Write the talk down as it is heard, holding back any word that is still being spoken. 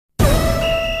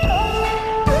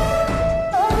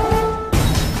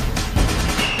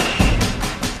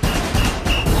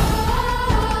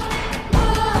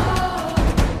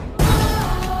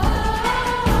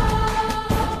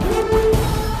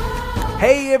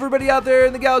Hey everybody out there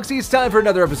in the galaxy, it's time for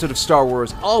another episode of Star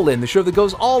Wars All In, the show that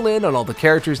goes all in on all the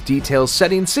characters, details,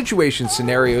 settings, situations,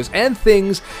 scenarios, and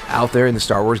things out there in the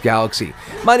Star Wars galaxy.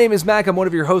 My name is Mac, I'm one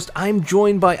of your hosts. I'm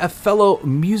joined by a fellow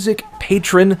music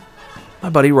patron, my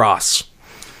buddy Ross.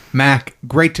 Mac,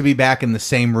 great to be back in the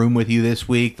same room with you this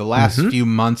week. The last few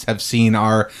months have seen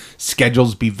our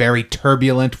schedules be very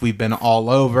turbulent. We've been all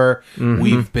over.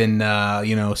 We've been,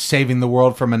 saving the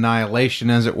world from annihilation,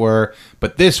 as it were.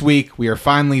 But this week, we are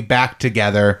finally back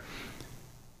together.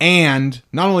 And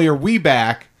not only are we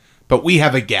back, but we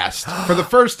have a guest. For the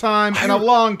first time in a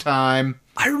long time.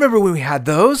 I remember when we had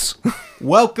those.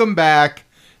 Welcome back,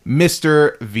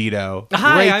 Mr. Vito.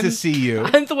 Hi, Great to see you.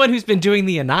 I'm the one who's been doing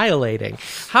the annihilating.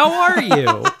 How are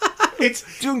you?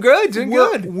 It's Doing good.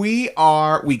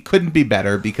 We couldn't be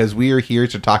better because we are here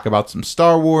to talk about some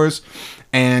Star Wars.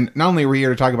 And not only are we here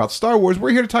to talk about Star Wars,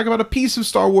 we're here to talk about a piece of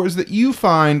Star Wars that you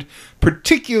find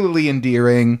particularly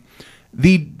endearing.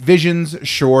 The Visions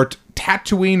short,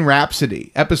 Tatooine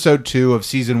Rhapsody, Episode 2 of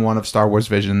Season 1 of Star Wars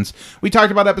Visions. We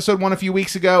talked about Episode 1 a few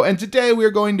weeks ago, and today we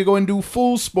are going to go into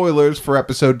full spoilers for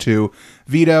Episode 2.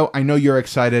 Vito, I know you're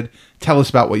excited. Tell us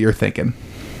about what you're thinking.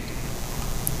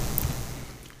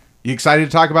 You excited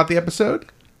to talk about the episode?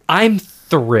 I'm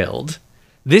thrilled.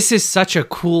 This is such a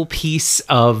cool piece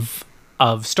of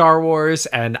Star Wars,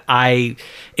 and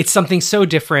it's something so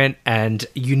different, and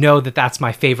you know that's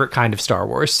my favorite kind of Star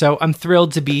Wars. So I'm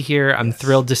thrilled to be here. I'm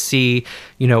thrilled to see,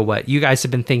 what you guys have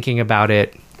been thinking about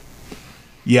it.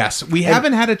 Yes, we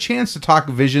haven't had a chance to talk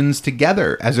Visions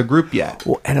together as a group yet.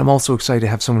 Well, and I'm also excited to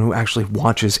have someone who actually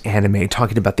watches anime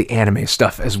talking about the anime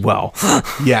stuff as well.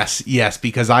 Yes,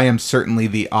 because I am certainly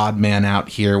the odd man out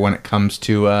here when it comes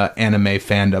to anime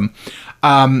fandom.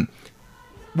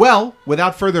 Well,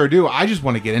 without further ado, I just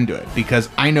want to get into it because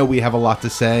I know we have a lot to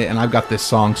say, and I've got this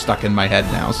song stuck in my head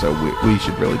now, so we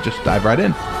should really just dive right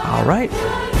in. All right.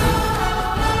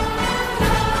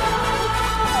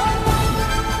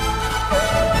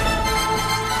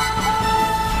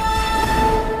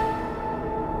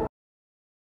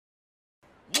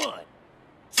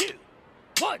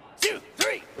 One, two,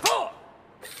 three, four.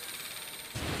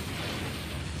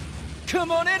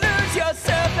 Come on and lose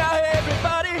yourself now,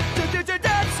 everybody. Do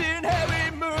dancing, how we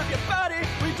move your body.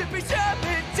 We could be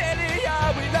shopping, telling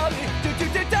are we lonely.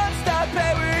 Don't stop,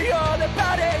 how we all the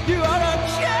party. You are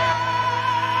okay.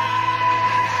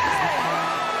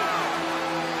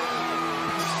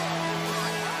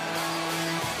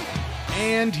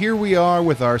 And here we are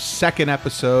with our second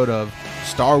episode of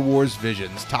Star Wars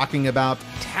Visions, talking about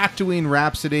Tatooine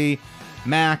Rhapsody.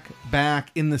 Mac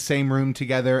back in the same room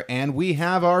together, and we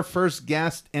have our first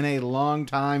guest in a long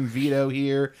time, Vito,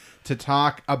 here to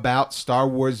talk about Star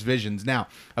Wars Visions. Now,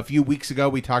 a few weeks ago,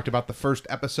 we talked about the first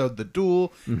episode, The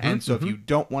Duel, and so if you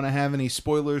don't want to have any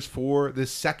spoilers for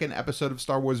this second episode of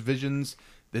Star Wars Visions,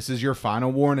 this is your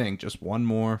final warning. Just one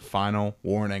more final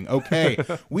warning. Okay,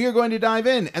 we are going to dive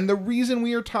in, and the reason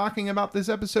we are talking about this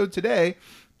episode today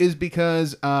is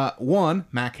because, one,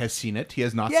 Mac has seen it. He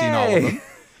has not seen all of them.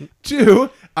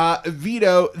 Two,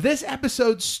 Vito, this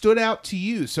episode stood out to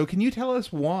you. So can you tell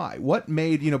us why? What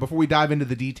made, before we dive into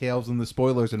the details and the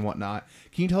spoilers and whatnot,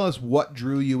 can you tell us what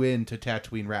drew you into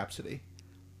Tatooine Rhapsody?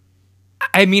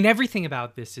 I mean, everything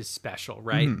about this is special,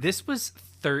 right? This was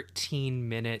 13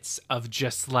 minutes of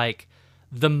just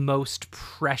the most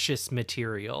precious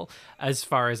material as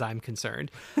far as I'm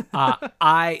concerned.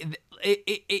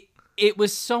 It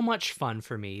was so much fun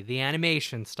for me, the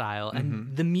animation style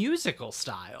and the musical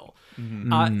style.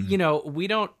 We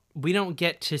don't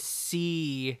get to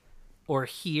see or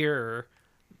hear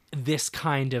this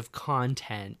kind of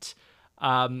content,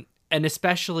 and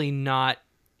especially not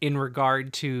in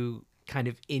regard to kind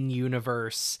of in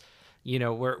universe.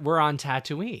 We're on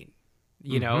Tatooine.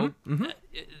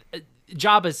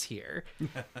 Jabba's here,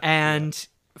 and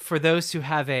for those who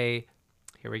have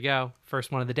here we go.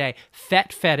 First one of the day.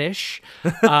 Fett fetish.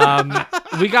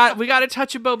 We got a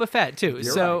touch of Boba Fett too. You're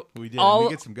so right. We did. We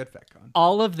get some good Fett con.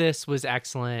 All of this was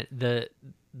excellent. The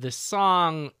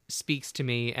song speaks to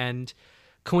me, and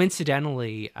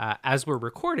coincidentally, as we're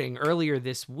recording earlier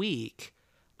this week,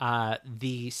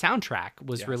 the soundtrack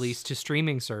was released to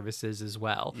streaming services as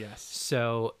well. Yes.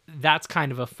 So that's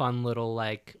kind of a fun little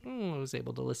I was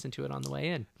able to listen to it on the way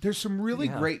in. There's some really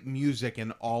great music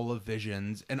in all of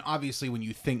Visions, and obviously when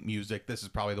you think music, this is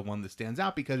probably the one that stands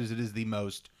out because it is the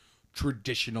most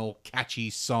traditional, catchy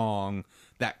song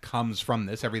that comes from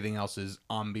this. Everything else is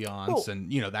ambiance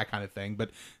and, that kind of thing.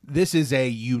 But this is a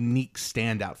unique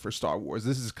standout for Star Wars.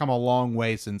 This has come a long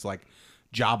way since,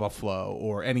 Jabba Flow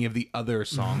or any of the other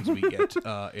songs we get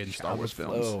in Star Wars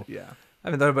films. Yeah. I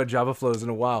haven't thought about Java flows in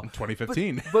a while.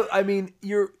 2015. But I mean,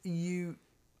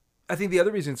 I think the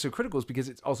other reason it's so critical is because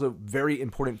it's also very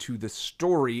important to the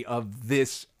story of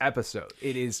this episode.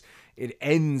 It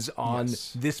ends on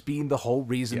this being the whole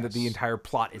reason that the entire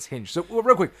plot is hinged. So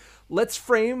real quick, let's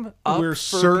frame up. We're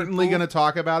certainly going to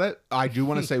talk about it. I do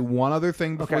want to say one other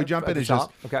thing before we jump in. Is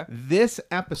just this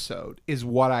episode is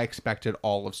what I expected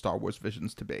all of Star Wars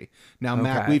Visions to be. Now,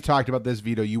 Mac, we've talked about this,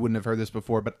 Vito. You wouldn't have heard this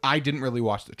before, but I didn't really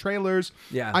watch the trailers.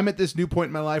 Yeah. I'm at this new point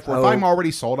in my life where if I'm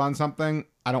already sold on something,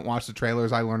 I don't watch the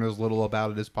trailers. I learn as little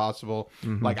about it as possible.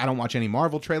 Like, I don't watch any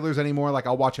Marvel trailers anymore. Like,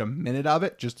 I'll watch a minute of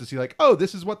it just to see, like, oh,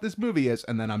 this is what this movie is,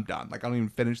 and then I'm done. Like, I don't even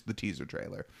finish the teaser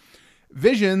trailer.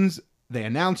 Visions, they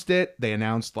announced it. They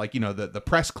announced, like, the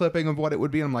press clipping of what it would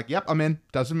be. And I'm like, yep, I'm in.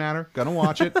 Doesn't matter. Gonna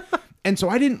watch it. And so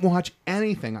I didn't watch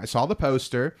anything. I saw the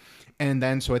poster. And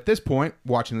then, so at this point,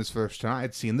 watching this first time,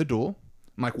 I'd seen the duel.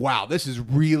 I'm like, wow, this is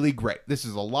really great. This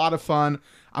is a lot of fun.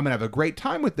 I'm gonna have a great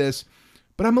time with this.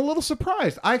 But I'm a little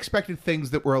surprised. I expected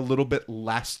things that were a little bit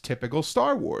less typical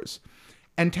Star Wars.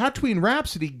 And Tatooine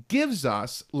Rhapsody gives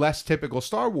us less typical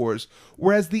Star Wars,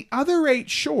 whereas the other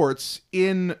 8 shorts,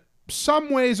 in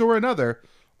some ways or another,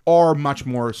 are much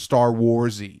more Star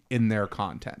Wars-y in their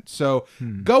content. So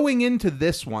going into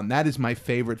this one, that is my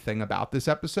favorite thing about this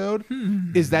episode,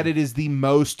 is that it is the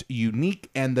most unique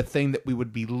and the thing that we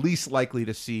would be least likely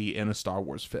to see in a Star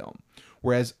Wars film.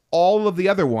 Whereas all of the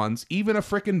other ones, even a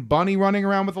frickin' bunny running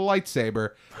around with a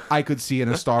lightsaber, I could see in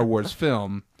a Star Wars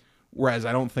film. Whereas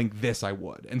I don't think this I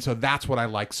would. And so that's what I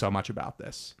like so much about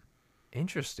this.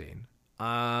 Interesting.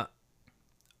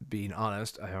 Being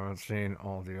honest, I haven't seen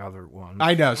all the other ones.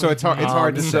 I know, so it's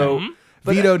hard to say.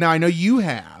 Vito, now I know you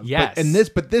have. Yes.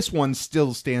 But this one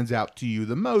still stands out to you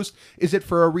the most. Is it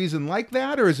for a reason like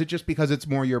that, or is it just because it's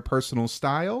more your personal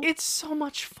style? It's so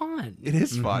much fun. It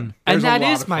is fun. And There's a that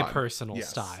lot is of my fun. personal Yes.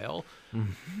 style.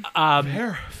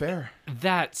 Fair.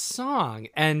 That song,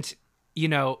 and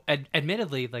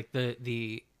admittedly, like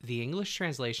the English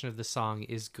translation of the song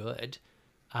is good.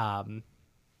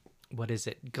 What is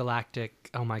it?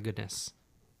 Galactic. Oh my goodness.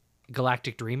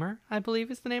 Galactic Dreamer, I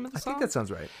believe is the name of the song. I think that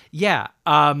sounds right. Yeah.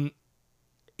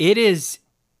 It is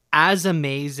as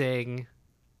amazing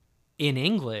in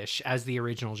English as the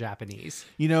original Japanese.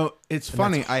 It's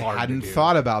funny. I hard to hadn't do.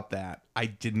 thought about that. I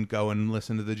didn't go and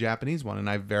listen to the Japanese one, and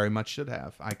I very much should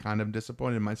have. I kind of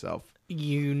disappointed myself.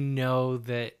 You know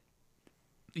that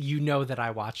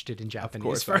I watched it in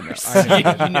Japanese course I know. first. I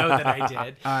know. You know that I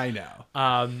did. I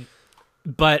know.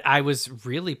 But I was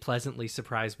really pleasantly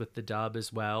surprised with the dub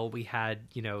as well. We had,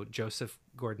 Joseph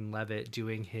Gordon-Levitt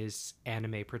doing his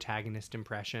anime protagonist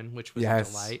impression, which was a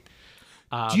delight.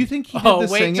 Do you think he did the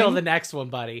wait singing? till the next one,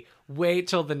 buddy. Wait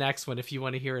till the next one if you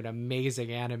want to hear an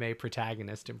amazing anime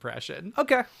protagonist impression.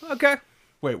 Okay.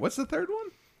 Wait, what's the third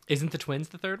one? Isn't the twins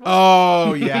the third one?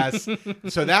 Oh, yes.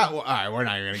 So that... All right, we're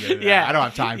not even going to get into Yeah. that. I don't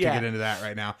have time to get into that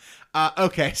right now.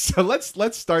 Okay, so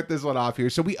let's start this one off here.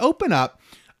 So we open up...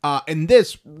 and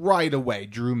this right away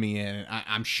drew me in. And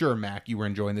I'm sure, Mac, you were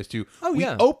enjoying this too. Oh,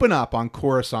 yeah. We open up on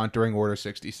Coruscant during Order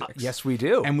 66. Yes, we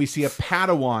do. And we see a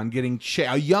Padawan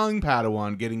a young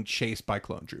Padawan getting chased by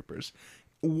clone troopers.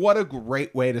 What a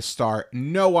great way to start.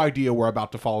 No idea we're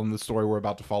about to fall in the story we're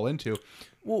about to fall into.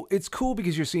 Well, it's cool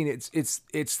because you're seeing it's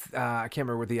I can't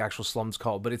remember what the actual slum's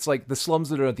called, but it's like the slums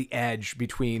that are at the edge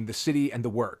between the city and the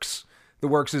works. The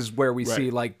works is where we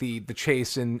see like the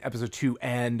chase in episode 2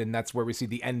 end, and that's where we see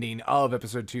the ending of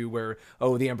episode 2 where,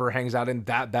 the Emperor hangs out in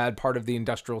that bad part of the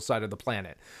industrial side of the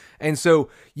planet. And so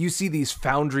you see these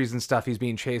foundries and stuff he's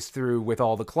being chased through with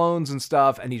all the clones and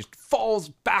stuff, and he just falls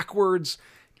backwards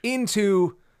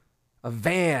into a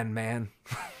van, man.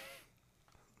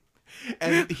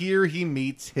 And here he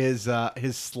meets his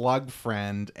slug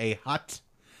friend, a Hutt,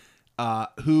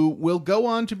 who will go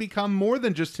on to become more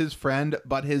than just his friend,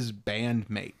 but his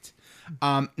bandmate.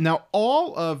 Now,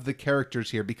 all of the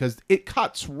characters here, because it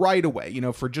cuts right away,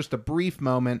 for just a brief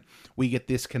moment, we get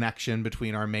this connection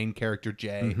between our main character,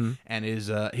 Jay, and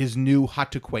his new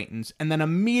Hutt acquaintance. And then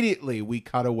immediately we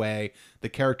cut away. The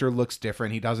character looks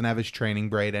different. He doesn't have his training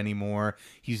braid anymore.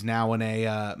 He's now in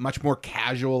a much more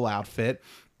casual outfit.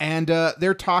 And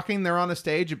they're on a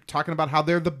stage talking about how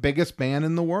they're the biggest band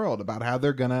in the world, about how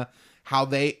they're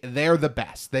the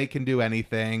best. They can do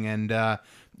anything. And,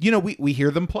 we hear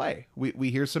them play.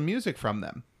 We hear some music from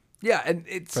them. Yeah, and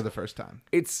it's for the first time.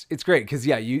 It's great because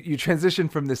you transition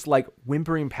from this like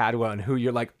whimpering Padawan who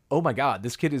you're like, oh my god,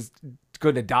 this kid is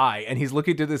going to die, and he's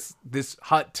looking to this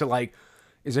Hutt to like,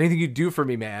 is there anything you do for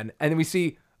me, man? And then we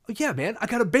see, oh yeah, man, I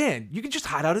got a band. You can just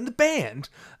hide out in the band,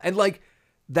 and like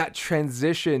that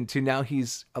transition to now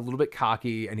he's a little bit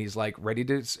cocky and he's like ready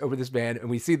to over this band, and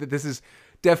we see that this is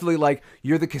definitely like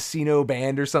you're the casino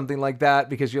band or something like that,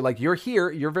 because you're like, you're here,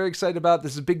 you're very excited about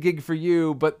this is a big gig for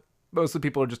you, but most of the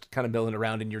people are just kind of milling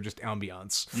around and you're just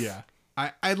ambiance. Yeah.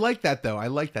 I like that though. I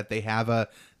like that they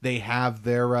have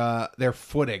their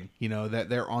footing, you know, that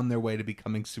they're on their way to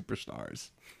becoming superstars.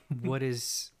 What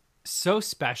is so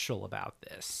special about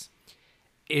this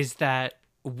is that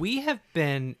we have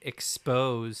been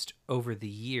exposed over the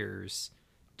years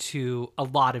to a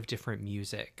lot of different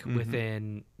music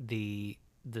within the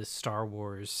Star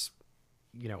Wars,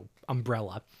 you know,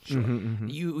 umbrella. Sure.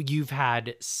 You've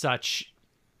had such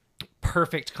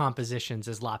perfect compositions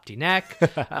as Lopty Neck,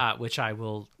 which I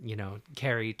will, you know,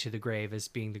 carry to the grave as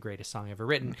being the greatest song ever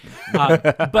written.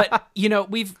 But you know,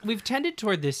 we've tended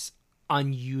toward this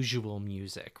unusual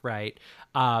music, right?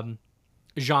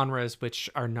 Genres which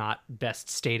are not best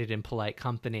stated in polite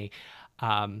company.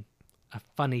 A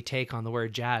funny take on the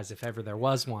word jazz, if ever there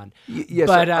was one. Yes,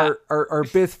 but our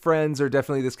Bith friends are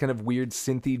definitely this kind of weird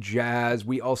synthy jazz.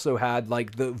 We also had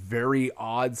like the very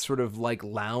odd sort of like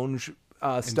lounge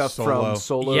stuff Solo. from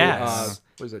Solo. Yes.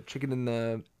 What is it? Chicken in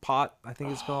the Pot, I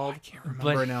think it's called. I can't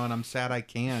remember now, and I'm sad I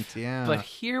can't. Yeah. But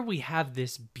here we have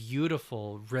this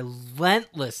beautiful,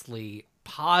 relentlessly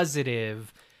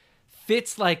positive,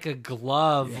 fits like a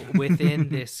glove within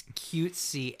this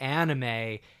cutesy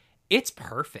anime. It's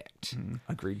perfect.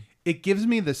 Agreed. It gives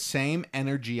me the same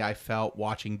energy I felt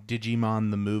watching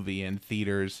Digimon the movie in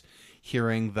theaters,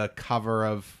 hearing the cover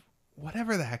of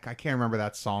whatever the heck, I can't remember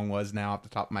that song was now off the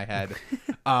top of my head.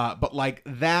 But like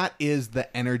that is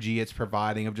the energy it's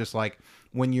providing of just like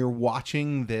when you're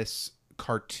watching this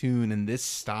cartoon in this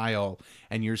style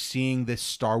and you're seeing this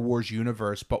Star Wars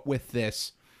universe, but with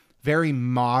this very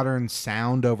modern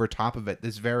sound over top of it,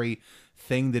 this very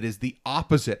thing that is the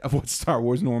opposite of what Star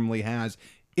Wars normally has.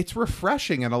 It's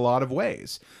refreshing in a lot of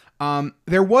ways.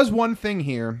 There was one thing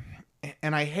here,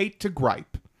 and I hate to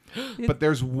gripe, but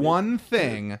there's one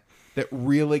thing that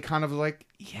really kind of like,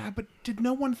 yeah, but did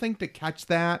no one think to catch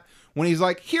that? When he's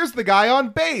like, here's the guy on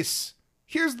bass,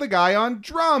 here's the guy on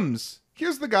drums,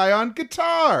 here's the guy on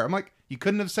guitar. I'm like, you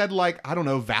couldn't have said like, I don't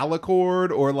know,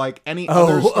 Valacord or like any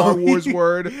other Star Wars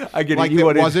word. I get it. Like You it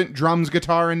wanted- wasn't drums,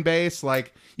 guitar, and bass.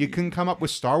 Like you couldn't come up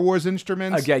with Star Wars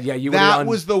instruments. Again, yeah, you that wanted on-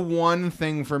 was the one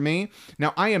thing for me.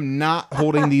 Now I am not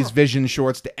holding these Vision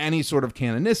shorts to any sort of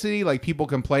canonicity. Like people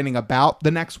complaining about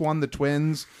the next one, the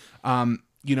twins.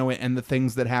 You know, and the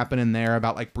things that happen in there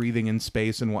about like breathing in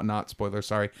space and whatnot. Spoiler,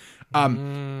 sorry.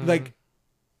 Like,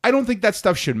 I don't think that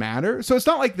stuff should matter. So it's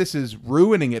not like this is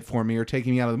ruining it for me or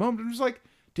taking me out of the moment. I'm just like,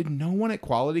 did no one at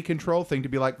quality control think to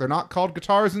be like, they're not called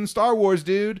guitars in Star Wars,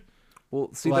 dude? Well,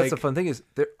 see, Like- that's the fun thing is,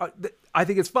 I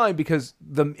think it's fine because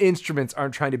the instruments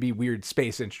aren't trying to be weird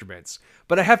space instruments.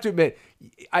 But I have to admit,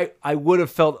 I would have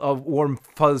felt a warm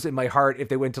fuzz in my heart if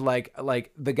they went to like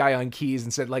the guy on keys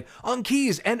and said like, on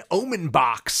keys and Omen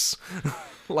box.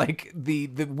 Like the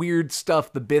weird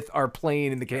stuff the Bith are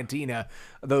playing in the cantina,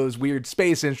 those weird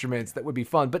space instruments, that would be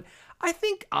fun. But I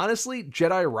think, honestly,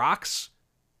 Jedi rocks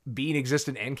being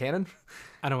existent and canon.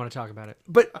 I don't want to talk about it.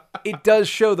 But it does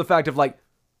show the fact of like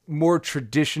more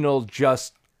traditional,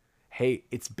 just, hey,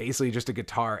 it's basically just a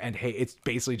guitar, and hey, it's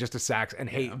basically just a sax, and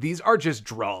hey, these are just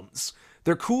drums.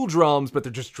 They're cool drums, but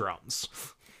they're just drums.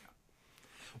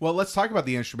 Well, let's talk about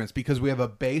the instruments because we have a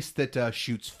bass that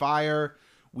shoots fire.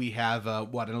 We have, an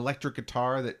electric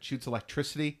guitar that shoots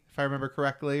electricity, if I remember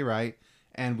correctly, right?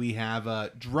 And we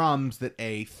have drums that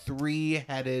a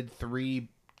three-headed,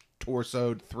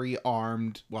 three-torsoed,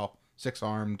 three-armed, well,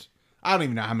 six-armed, I don't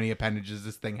even know how many appendages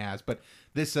this thing has, but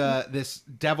this this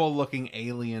devil-looking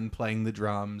alien playing the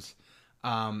drums.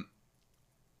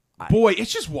 Boy,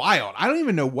 it's just wild. I don't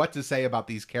even know what to say about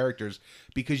these characters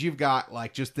because you've got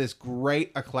like just this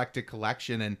great eclectic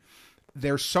collection, and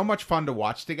they're so much fun to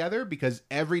watch together because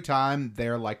every time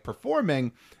they're like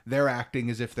performing, they're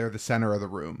acting as if they're the center of the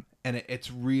room, and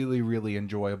it's really, really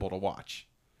enjoyable to watch.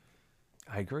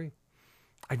 I agree.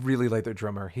 I really like their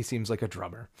drummer. He seems like a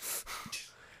drummer.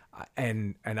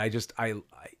 And I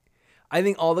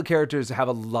think all the characters have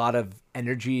a lot of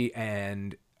energy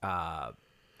and a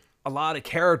lot of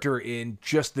character in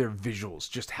just their visuals,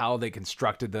 just how they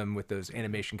constructed them with those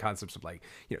animation concepts of like,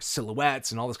 you know,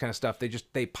 silhouettes and all this kind of stuff.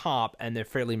 They pop and they're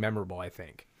fairly memorable, I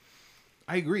think.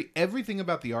 I agree. Everything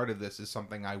about the art of this is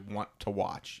something I want to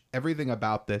watch. Everything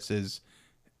about this is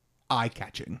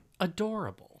eye-catching.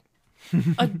 Adorable.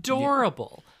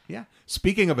 Adorable. Yeah.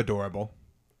 Speaking of adorable,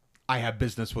 I have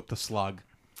business with the slug.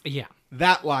 Yeah.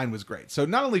 That line was great. So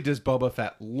not only does Boba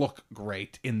Fett look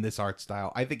great in this art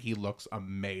style, I think he looks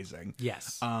amazing.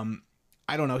 Yes.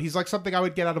 I don't know. He's like something I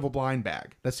would get out of a blind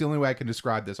bag. That's the only way I can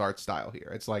describe this art style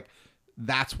here. It's like,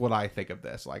 that's what I think of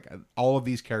this. Like, all of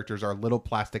these characters are little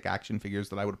plastic action figures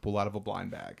that I would pull out of a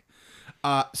blind bag.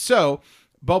 So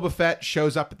Boba Fett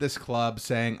shows up at this club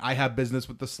saying, I have business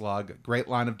with the Slug. Great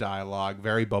line of dialogue.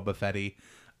 Very Boba Fett-y.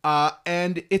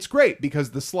 And it's great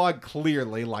because the Slug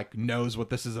clearly like knows what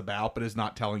this is about, but is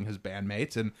not telling his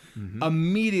bandmates. And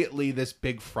immediately this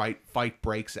big fight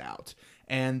breaks out.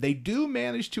 And they do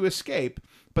manage to escape,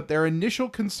 but their initial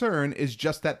concern is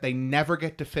just that they never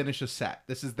get to finish a set.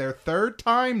 This is their third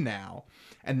time now,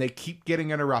 and they keep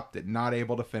getting interrupted, not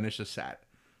able to finish a set.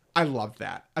 I love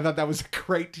that. I thought that was a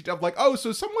great... I'm like, oh,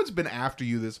 so someone's been after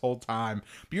you this whole time,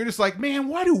 but you're just like, man,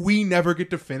 why do we never get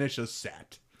to finish a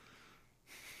set?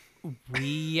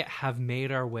 We have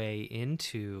made our way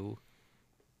into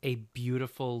a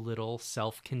beautiful little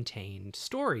self-contained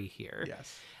story here.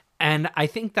 Yes. And I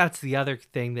think that's the other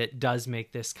thing that does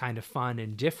make this kind of fun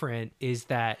and different is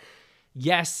that,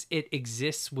 yes, it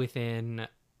exists within,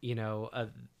 you know,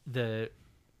 the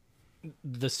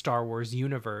Star Wars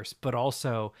universe, but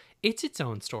also it's its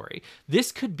own story.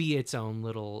 This could be its own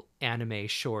little anime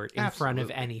short in front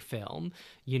of any film,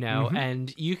 you know,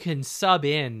 and you can sub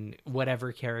in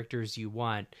whatever characters you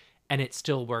want and it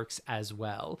still works as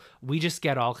well. We just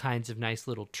get all kinds of nice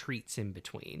little treats in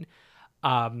between.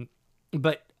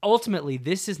 But ultimately,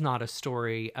 this is not a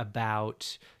story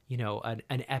about, you know,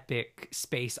 an epic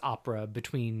space opera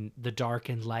between the dark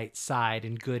and light side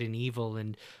and good and evil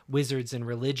and wizards and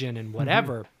religion and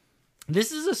whatever.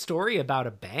 This is a story about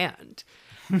a band.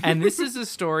 And this is a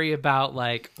story about,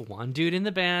 like, one dude in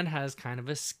the band has kind of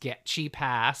a sketchy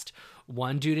past.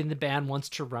 One dude in the band wants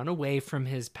to run away from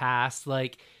his past.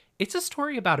 Like, it's a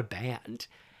story about a band.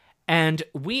 And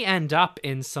we end up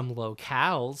in some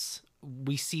locales.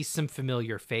 We see some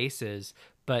familiar faces,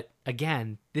 but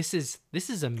again, this is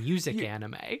a music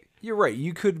anime. You're right.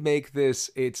 You could make this,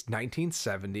 it's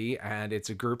 1970 and it's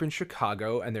a group in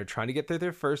Chicago and they're trying to get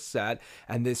their first set,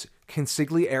 and this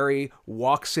consigliere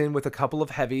walks in with a couple of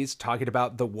heavies talking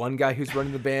about the one guy who's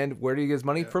running the band. Where do he get his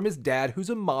money? From his dad, who's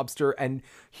a mobster, and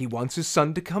he wants his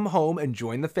son to come home and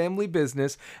join the family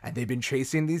business, and they've been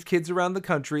chasing these kids around the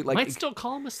country. Like, Might still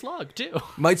call him a slug too.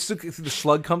 The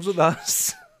slug comes with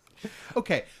us.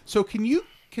 Okay, so can you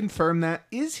confirm that?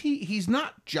 He's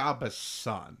not Jabba's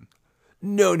son?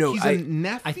 No. He's a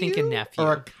nephew? I think a nephew.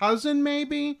 Or a cousin,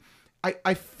 maybe?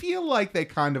 I feel like they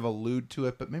kind of allude to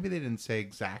it, but maybe they didn't say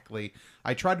exactly.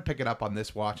 I tried to pick it up on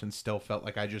this watch and still felt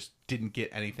like I just didn't get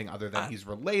anything other than he's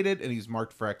related and he's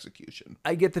marked for execution.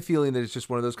 I get the feeling that it's just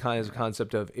one of those kinds of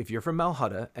concept of, if you're from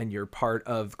Malhutta and you're part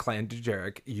of Clan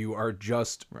Dejarik, you are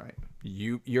just... Right.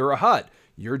 You're a Hutt.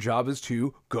 Your job is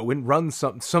to go and run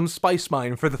some spice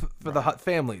mine for the Hutt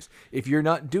families. If you're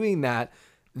not doing that,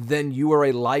 then you are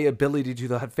a liability to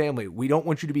the Hutt family. We don't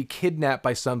want you to be kidnapped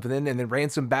by something and then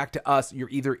ransomed back to us. You're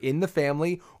either in the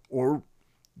family or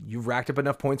you've racked up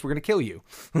enough points, we're going to kill you.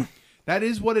 That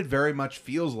is what it very much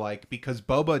feels like, because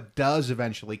Boba does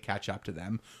eventually catch up to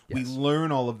them. Yes. We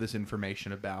learn all of this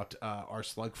information about our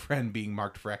slug friend being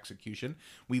marked for execution.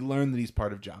 We learn that he's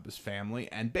part of Jabba's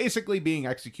family and basically being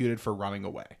executed for running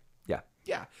away. Yeah.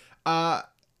 Yeah.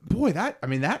 Boy,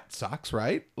 that sucks,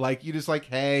 right? Like, you just like,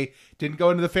 hey, didn't go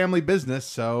into the family business,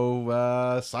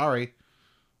 so sorry.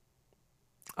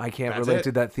 I can't relate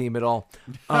to that theme at all.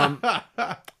 But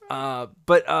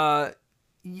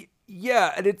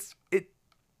yeah, and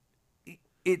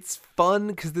it's fun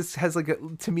because this has like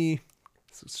to me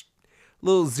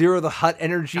little Zero the Hutt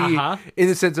energy in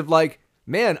the sense of like,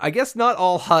 man, I guess not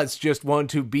all Hutts just want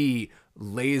to be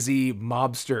lazy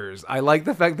mobsters. I like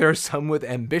the fact there are some with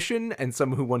ambition and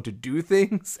some who want to do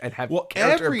things and have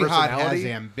character every and personality. Hutt has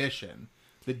ambition.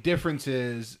 The difference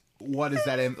is, what is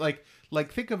that?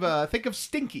 Like think of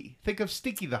Stinky. Think of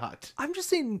Stinky the Hutt. I'm just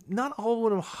saying, not all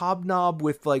of them hobnob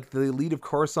with like the elite of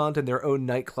Coruscant and their own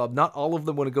nightclub. Not all of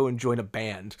them want to go and join a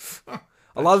band.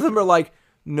 A lot of them are like,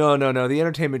 no. The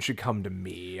entertainment should come to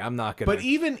me. I'm not gonna. But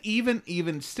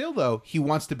even still, though, he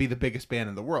wants to be the biggest band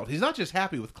in the world. He's not just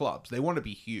happy with clubs. They want to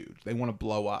be huge. They want to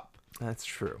blow up. That's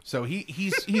true. So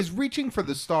he's reaching for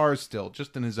the stars still,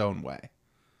 just in his own way.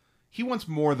 He wants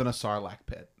more than a Sarlacc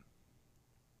pit.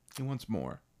 He wants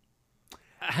more.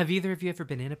 Have either of you ever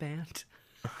been in a band?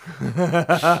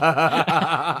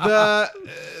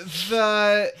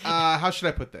 How should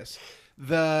I put this?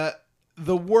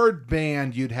 The word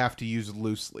band you'd have to use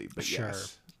loosely, but Sure.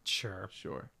 yes.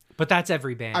 Sure. But that's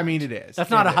every band. I mean, it is.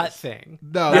 That's not It a Hut is. thing.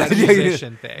 No, That's a that's,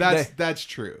 musician thing. that's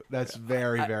true. That's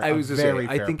very, very. I was a just very saying,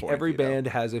 I fair think point, every Vito. band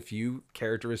has a few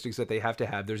characteristics that they have to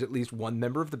have. There's at least one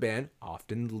member of the band,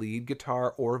 often lead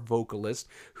guitar or vocalist,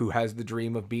 who has the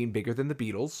dream of being bigger than the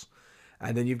Beatles.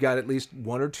 And then you've got at least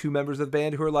one or two members of the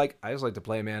band who are like, I just like to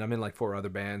play, man. I'm in like 4 other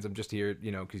bands. I'm just here,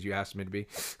 because you asked me to be.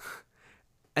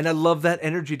 And I love that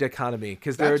energy dichotomy,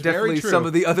 because there are That's very definitely true. some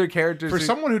of the other characters. For who-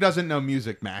 someone who doesn't know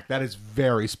music, Mac, that is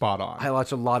very spot on. I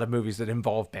watch a lot of movies that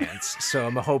involve bands, so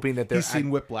I'm hoping that they're. He's seen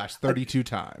Whiplash 32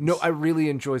 times. No, I really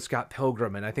enjoy Scott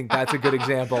Pilgrim, and I think that's a good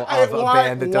example of a why,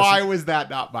 band that why doesn't. was that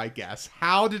not my guess?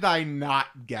 How did I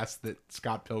not guess that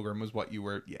Scott Pilgrim was what you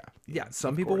were? Yeah,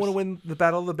 some of people course. want to win the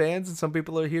battle of the bands, and some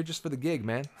people are here just for the gig,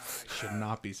 man. Should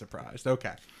not be surprised.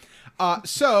 Okay.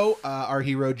 So our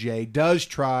hero Jay does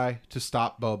try to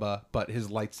stop Boba, but his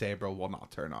lightsaber will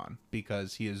not turn on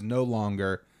because he is no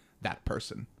longer that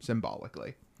person,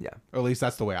 symbolically. Yeah, Or at least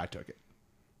that's the way I took it.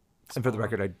 and for the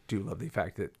record, I do love the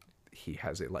fact that he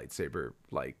has a lightsaber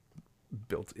like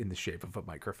built in the shape of a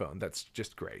microphone. That's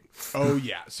just great. Oh,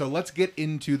 yeah. So let's get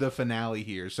into the finale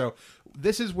here. So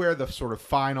this is where the sort of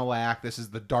final act, this is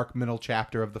the dark middle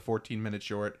chapter of the 14-minute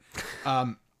short.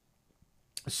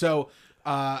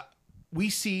 We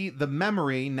see the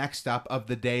memory next up of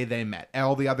the day they met.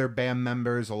 All the other band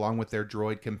members, along with their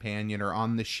droid companion, are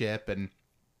on the ship, and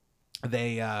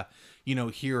they,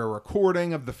 hear a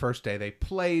recording of the first day they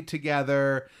played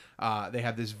together. They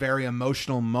have this very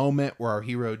emotional moment where our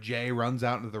hero Jay runs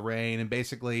out into the rain and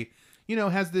basically,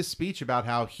 has this speech about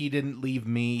how he didn't leave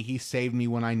me. He saved me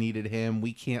when I needed him.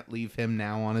 We can't leave him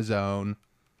now on his own.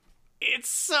 It's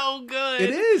so good.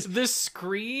 It is. The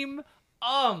scream.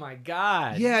 Oh my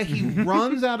god. Yeah, he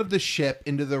runs out of the ship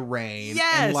into the rain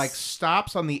and Yes.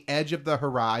 stops on the edge of the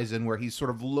horizon where he's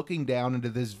sort of looking down into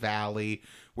this valley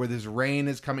where this rain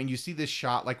is coming. You see this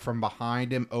shot from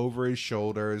behind him over his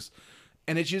shoulders.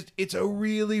 And it's a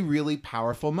really, really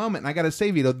powerful moment. And I got to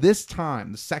say, Vito, this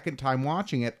time, the second time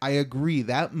watching it, I agree.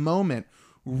 That moment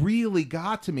really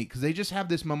got to me because they just have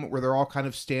this moment where they're all kind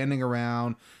of standing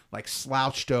around,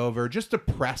 slouched over, just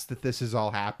depressed that this is all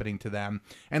happening to them.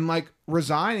 And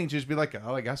resigning to just be like,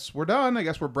 oh, I guess we're done. I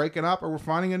guess we're breaking up or we're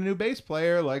finding a new bass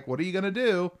player. What are you going to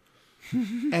do?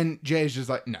 And Jay's just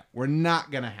like, no, we're not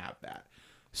going to have that.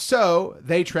 So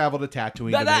they travel to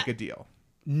Tatooine to make a deal.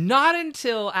 Not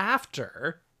until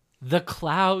after the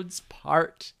clouds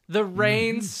part, the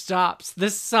rain stops,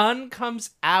 the sun comes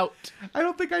out. I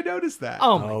don't think I noticed that.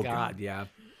 Oh my Oh god. God, yeah.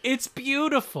 It's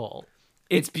beautiful.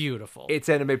 It's beautiful. It's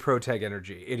anime protag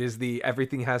energy. It is the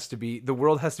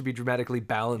world has to be dramatically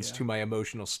balanced to my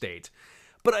emotional state.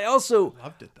 But I also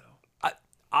Loved it, though.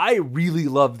 I really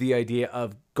love the idea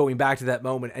of going back to that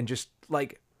moment and just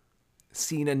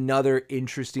seeing another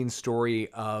interesting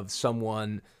story of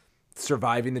someone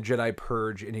surviving the Jedi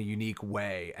Purge in a unique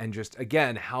way. And just,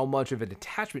 again, how much of an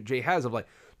attachment Jay has of no,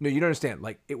 you don't understand.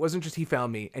 It wasn't just he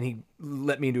found me and he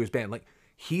let me into his band.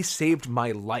 He saved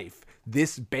my life.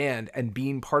 This band and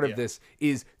being part of this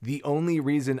is the only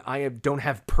reason I don't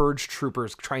have purge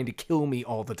troopers trying to kill me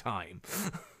all the time.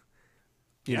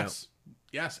 Yes,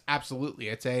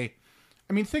 absolutely.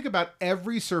 Think about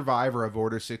every survivor of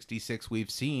Order 66 we've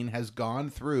seen has gone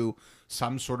through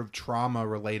some sort of trauma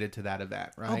related to that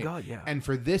event, right? Oh, God, yeah. And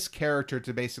for this character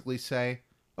to basically say,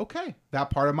 okay,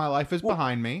 that part of my life is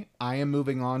behind me. I am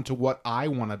moving on to what I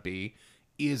want to be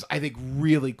is, I think,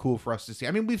 really cool for us to see.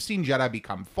 We've seen Jedi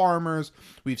become farmers.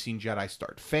 We've seen Jedi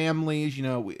start families,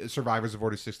 survivors of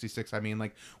Order 66.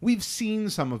 We've seen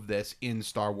some of this in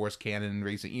Star Wars canon in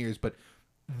recent years, but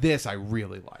this I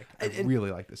really like. I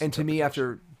really like this. And to me,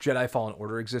 after Jedi Fallen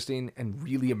Order existing and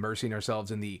really immersing ourselves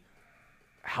in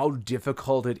how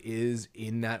difficult it is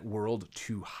in that world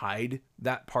to hide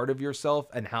that part of yourself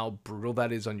and how brutal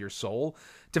that is on your soul,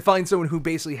 to find someone who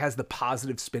basically has the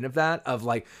positive spin of that, of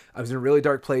I was in a really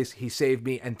dark place, he saved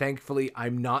me, and thankfully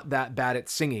I'm not that bad at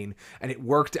singing, and it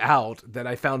worked out that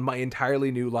I found my entirely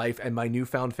new life and my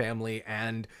newfound family,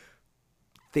 and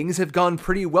things have gone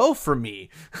pretty well for me.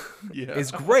 It's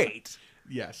great.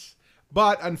 Yes.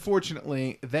 But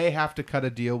unfortunately, they have to cut a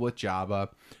deal with Jabba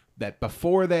that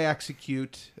before they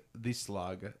execute the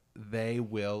slug, they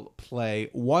will play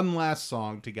one last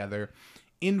song together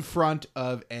in front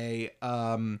of a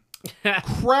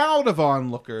crowd of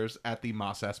onlookers at the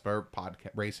Mos Espa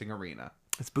racing arena.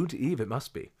 It's Boonta Eve, it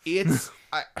must be. It's...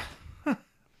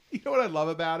 you know what I love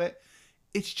about it?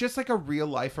 it's just like a real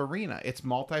life arena. It's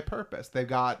multi-purpose. They've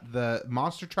got the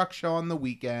monster truck show on the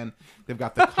weekend. They've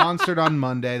got the concert on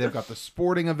Monday. They've got the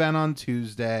sporting event on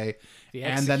Tuesday. The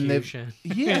and then execution.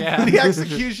 the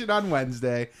execution on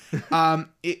Wednesday.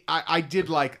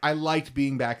 I liked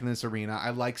being back in this arena.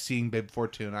 I like seeing Bib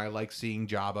Fortuna. I like seeing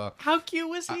Jabba. How cute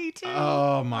was he too?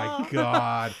 Oh my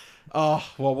God. Oh,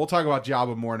 well, we'll talk about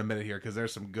Jabba more in a minute here because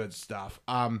there's some good stuff.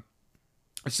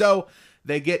 So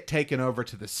they get taken over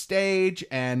to the stage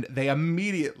and they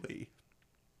immediately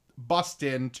bust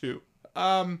into,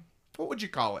 what would you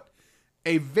call it?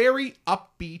 A very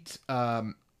upbeat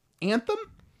anthem?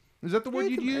 Is that the word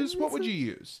you'd use? What would you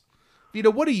use? Vito,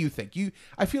 what do you think?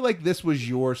 I feel like this was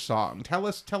your song. Tell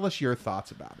us your thoughts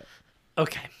about it.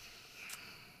 Okay.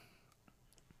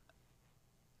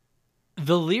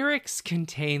 The lyrics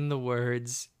contain the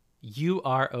words, "You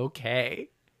are okay."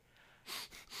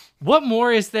 What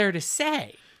more is there to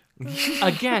say?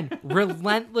 Again,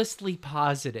 relentlessly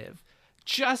positive.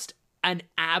 Just an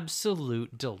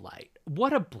absolute delight.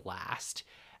 What a blast.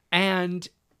 And,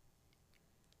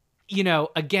 you know,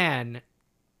 again,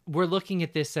 we're looking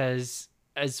at this as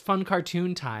fun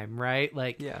cartoon time, right?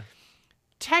 Like, Yeah.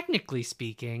 technically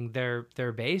speaking, their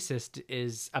bassist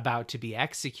is about to be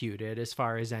executed as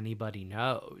far as anybody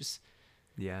knows.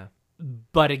 Yeah.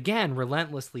 But again,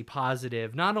 relentlessly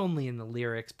positive, not only in the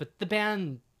lyrics, but the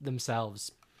band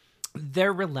themselves.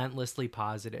 They're relentlessly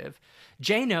positive.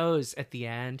 Jay knows at the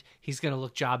end, he's going to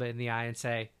look Jabba in the eye and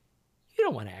say, "You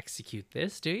don't want to execute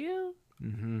this, do you?"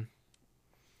 Mm-hmm.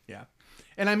 Yeah.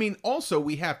 And I mean, also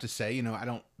we have to say, you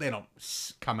know, they don't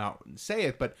come out and say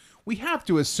it, but we have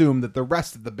to assume that the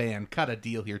rest of the band cut a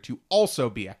deal here to also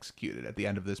be executed at the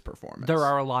end of this performance. There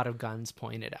are a lot of guns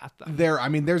pointed at them.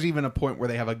 There's even a point where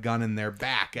they have a gun in their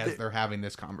back as they're having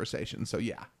this conversation. So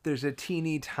yeah. There's a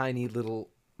teeny tiny little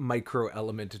micro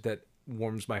element that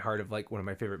warms my heart of like one of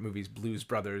my favorite movies, Blues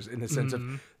Brothers, in the sense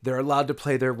of they're allowed to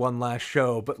play their one last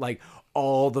show, but like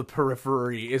all the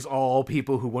periphery is all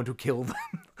people who want to kill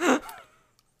them.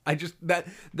 I just that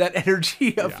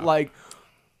energy of like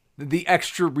the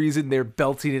extra reason they're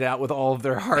belting it out with all of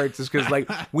their hearts is because like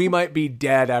we might be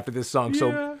dead after this song,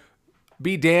 so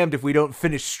be damned if we don't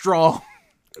finish strong.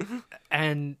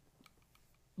 And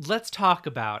let's talk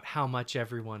about how much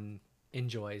everyone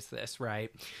enjoys this,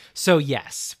 right? So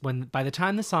yes, by the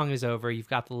time the song is over, you've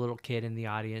got the little kid in the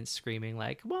audience screaming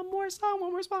like, one more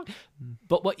song.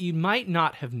 But what you might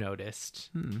not have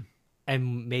noticed,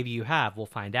 and maybe you have, we'll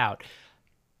find out,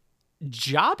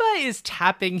 Jabba is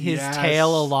tapping his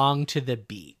tail along to the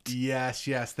beat. Yes.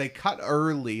 They cut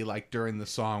early, like during the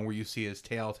song, where you see his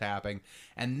tail tapping.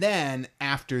 And then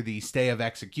after the stay of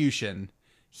execution,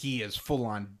 he is full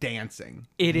on dancing.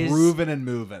 It is grooving and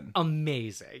moving.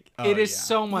 Amazing. Oh, it is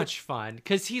so much fun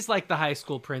because he's like the high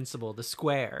school principal, the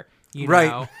square, you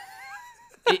know?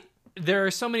 Right. There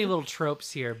are so many little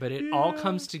tropes here, but it all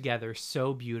comes together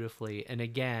so beautifully. And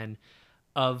again,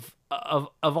 of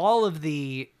all of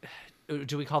the,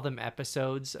 do we call them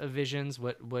episodes of Visions?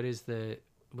 What's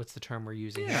the term we're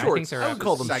using? Yeah, I think they're I would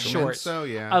call them shorts. So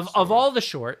yeah. Of all the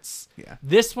shorts,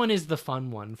 this one is the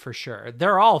fun one for sure.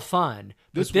 They're all fun,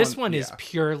 but this one is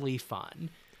purely fun.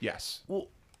 Yes. Well,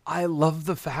 I love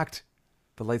the fact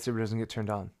the lightsaber doesn't get turned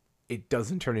on. It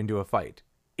doesn't turn into a fight.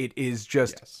 It is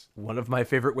just one of my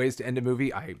favorite ways to end a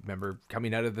movie. I remember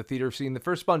coming out of the theater seeing the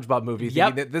first SpongeBob movie,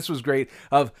 thinking that this was great.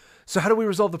 So how do we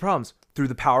resolve the problems? Through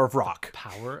the power of rock.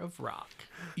 Power of rock.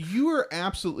 You are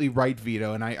absolutely right,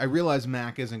 Vito, and I realize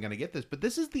Mac isn't going to get this, but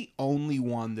this is the only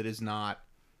one that is not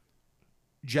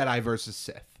Jedi versus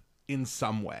Sith in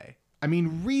some way. I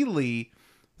mean, really,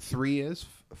 3 is,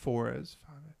 4 is,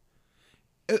 5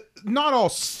 is. Not all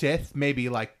Sith, maybe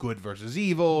like good versus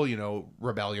evil, you know,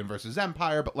 rebellion versus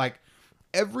empire, but like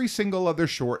every single other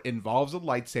short involves a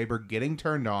lightsaber getting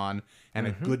turned on and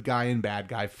a good guy and bad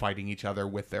guy fighting each other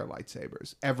with their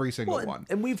lightsabers. Every single one.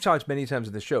 And we've talked many times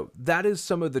in the show. That is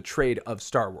some of the trade of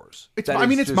Star Wars. It's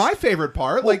my favorite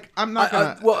part. Well, like I'm not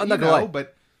gonna I'm not gonna lie.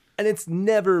 but and it's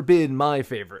never been my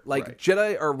favorite. Like Right.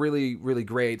 Jedi are really, really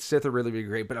great. Sith are really, really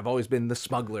great. But I've always been the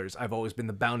smugglers. I've always been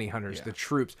the bounty hunters, the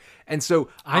troops. And so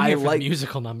I'm here for like the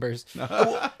musical numbers.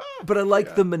 But I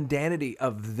like the mundanity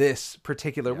of this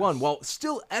particular one. While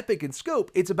still epic in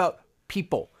scope, it's about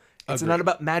people. It's not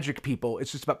about magic people.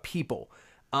 It's just about people.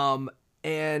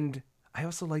 And I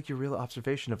also like your real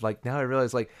observation of like, now I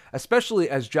realize like, especially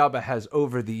as Jabba has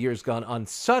over the years gone on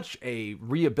such a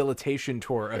rehabilitation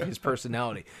tour of his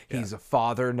personality. He's a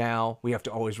father now. We have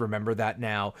to always remember that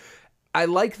now. I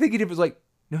like thinking of it as like,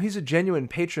 No, he's a genuine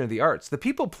patron of the arts. The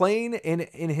people playing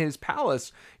in his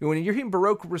palace, when you're hearing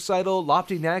Baroque recital,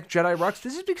 Lofty Neck, Jedi Rocks,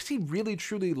 this is because he really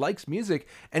truly likes music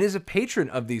and is a patron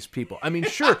of these people. I mean,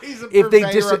 sure, He's a if they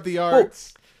purveyor of the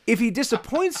arts. if you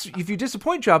disappoint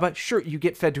Jabba, sure, you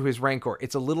get fed to his rancor.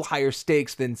 It's a little higher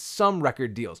stakes than some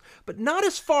record deals, but not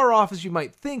as far off as you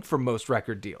might think from most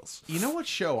record deals. You know what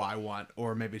show I want,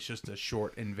 or maybe it's just a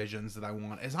short in Visions that I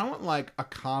want, is I want like a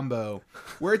combo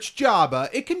where it's Jabba.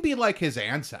 It can be like his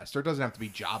ancestor. It doesn't have to be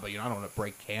Jabba. I don't want to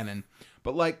break canon.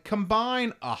 But like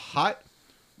combine a Hutt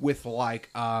with like,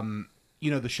 the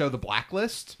show The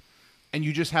Blacklist. And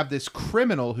you just have this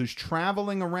criminal who's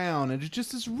traveling around and is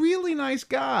just this really nice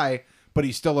guy, but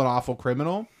he's still an awful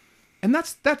criminal. And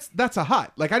that's a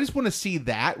Hutt. Like, I just want to see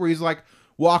that where he's like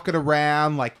walking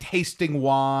around, like tasting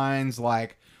wines,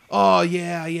 like, oh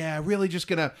yeah, really just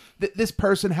gonna, this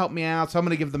person helped me out, so I'm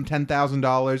gonna give them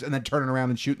 $10,000, and then turning around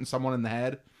and shooting someone in the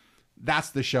head. That's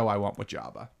the show I want with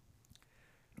Jabba.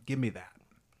 Give me that.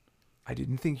 I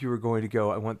didn't think you were going to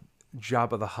go, I want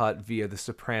Jabba the Hutt via The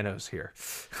Sopranos here.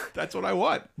 That's what I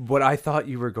want. What I thought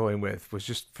you were going with was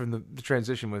just from the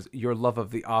transition was your love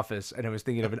of The Office, and I was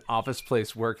thinking of an office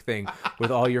place work thing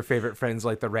with all your favorite friends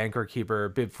like the Rancor Keeper,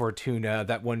 Bib Fortuna,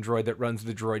 that one droid that runs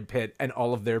the droid pit, and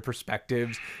all of their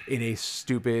perspectives in a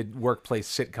stupid workplace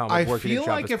sitcom of I working feel at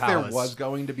Jabba's like if palace. there was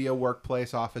going to be a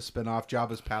workplace office spinoff,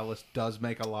 Jabba's Palace does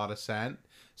make a lot of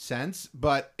sense,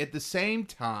 but at the same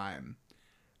time,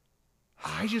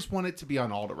 I just want it to be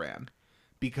on Alderaan.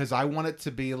 Because I want it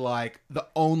to be like the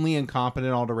only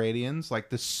incompetent Alderanians, like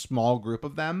this small group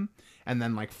of them, and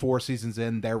then like 4 seasons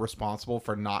in, they're responsible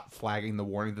for not flagging the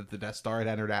warning that the Death Star had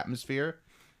entered atmosphere,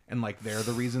 and like they're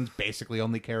the reasons basically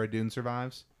only Cara Dune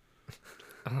survives,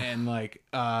 and like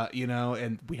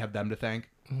and we have them to thank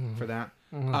for that.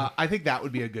 I think that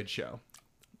would be a good show,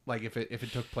 like if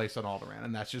it took place on Alderaan,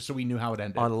 and that's just so we knew how it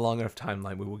ended. On a long enough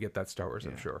timeline, we will get that Star Wars,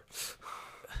 I'm sure.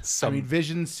 I mean,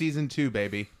 Visions season 2,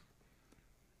 baby.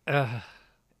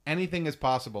 Anything is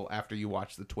possible after you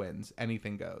watch The Twins.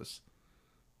 Anything goes.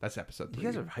 That's episode 3. You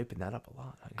guys are hyping that up a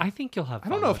lot. I think you'll have I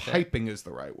fun don't know if with it. hyping is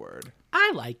the right word.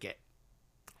 I like it.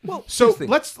 Well, So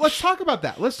let's talk about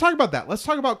that. Let's talk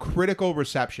about critical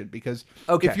reception, because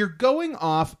if you're going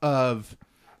off of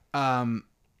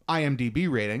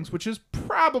IMDb ratings, which is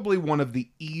probably one of the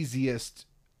easiest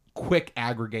quick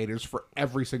aggregators for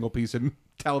every single piece of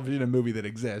television and movie that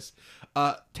exists,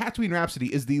 Tatooine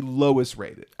Rhapsody is the lowest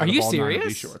rated. Are out of you all 9 of these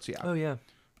serious? shorts, yeah. Oh, yeah.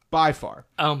 By far.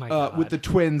 Oh my god. With the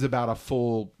Twins about a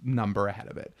full number ahead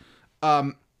of it.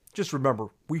 Just remember,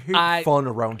 we hate fun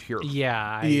around here.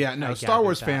 Yeah. Star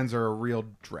Wars fans are a real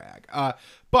drag.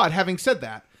 But having said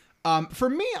that, for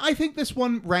me, I think this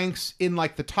one ranks in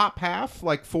like the top half,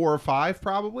 like 4 or 5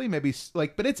 probably, maybe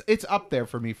like, but it's up there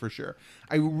for me for sure.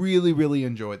 I really, really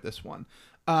enjoyed this one.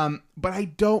 But I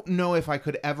don't know if I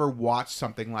could ever watch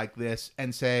something like this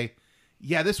and say,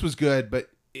 yeah, this was good, but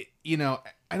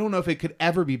I don't know if it could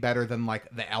ever be better than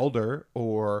like The Elder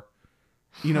or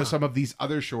some of these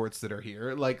other shorts that are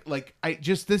here. Like I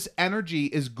just, this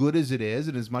energy, as good as it is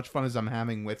and as much fun as I'm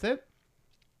having with it,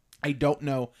 I don't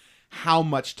know how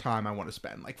much time I want to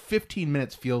spend. Like 15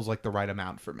 minutes feels like the right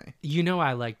amount for me.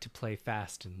 I like to play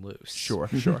fast and loose. Sure.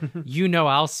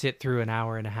 I'll sit through an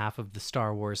hour and a half of the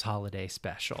Star Wars Holiday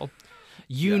Special.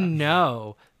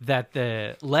 Know that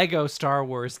the Lego Star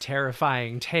Wars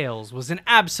Terrifying Tales was an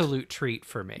absolute treat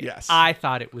for me. Yes. I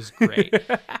thought it was great.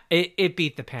 it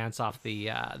beat the pants off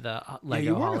the Lego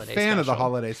you weren't Holiday a fan of the Special.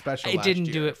 Holiday Special It last didn't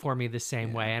year. do it for me the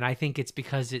same way, and I think it's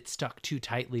because it stuck too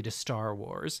tightly to Star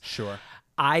Wars. Sure.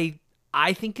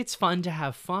 I think it's fun to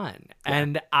have fun,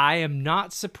 and I am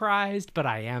not surprised, but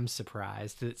I am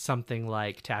surprised that something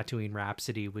like Tatooine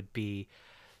Rhapsody would be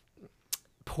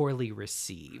poorly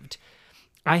received.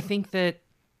 I think that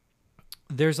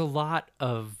there's a lot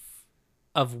of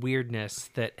weirdness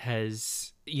that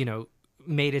has,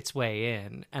 made its way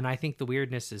in, and I think the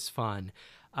weirdness is fun.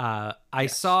 I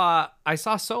saw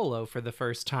Solo for the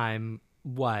first time.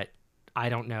 I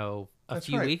don't know. A That's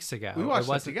few right. weeks ago. We watched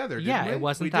that together, didn't Yeah, we? it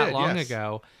wasn't We that did, long yes.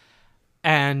 ago.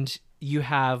 And you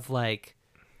have like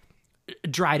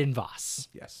Dryden Voss,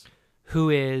 Yes. who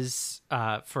is,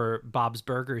 for Bob's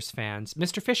Burgers fans,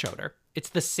 Mr. Fish Odor. It's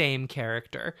the same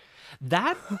character.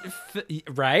 That,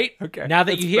 right? Okay. Now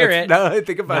that you hear it. Now that I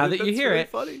think about now it, that you that's hear really it.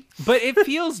 funny. But it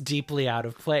feels deeply out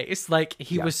of place. Like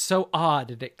he was so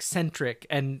odd and eccentric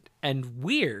and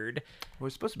weird. Well,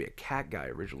 he's supposed to be a cat guy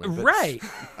originally. But Right.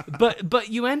 but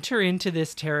you enter into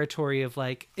this territory of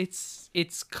like it's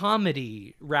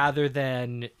comedy rather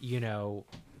than,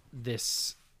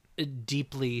 this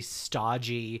deeply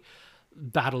stodgy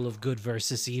battle of good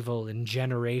versus evil and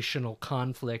generational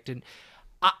conflict. And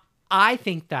I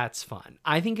think that's fun.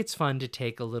 I think it's fun to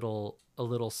take a little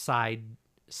side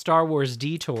Star Wars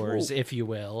detours, if you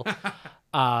will.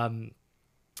 I'm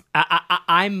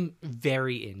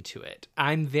very into it.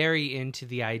 I'm very into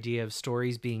the idea of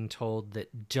stories being told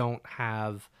that don't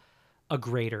have a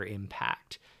greater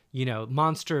impact. You know,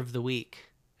 Monster of the Week,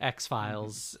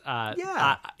 X-Files.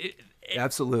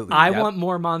 Absolutely. I want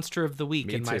more Monster of the Week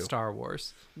Me in my too. Star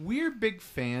Wars. We're big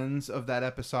fans of that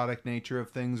episodic nature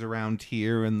of things around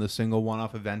here and the single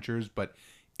one-off adventures, but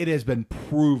it has been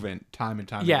proven time and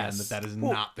time again that is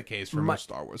not the case for most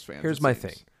Star Wars fans. Here's it my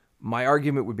seems. thing. My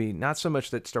argument would be not so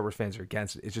much that Star Wars fans are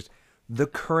against it. It's just the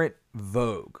current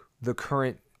vogue, the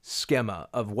current schema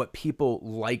of what people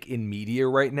like in media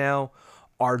right now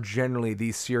are generally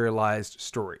these serialized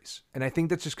stories. And I think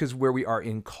that's just because where we are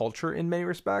in culture in many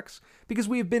respects, because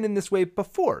we have been in this way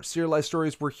before. Serialized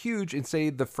stories were huge in, say,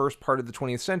 the first part of the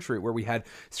 20th century, where we had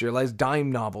serialized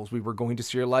dime novels. We were going to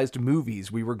serialized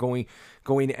movies. We were going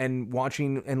and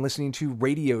watching and listening to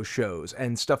radio shows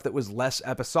and stuff that was less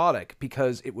episodic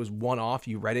because it was one-off.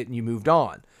 You read it and you moved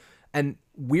on. And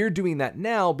we're doing that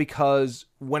now because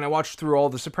when I watched through all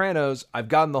The Sopranos, I've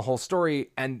gotten the whole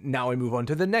story, and now I move on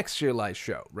to the next serialized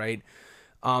show, right?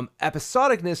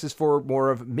 Episodicness is for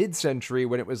more of mid-century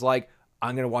when it was like,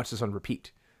 I'm going to watch this on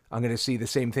repeat. I'm going to see the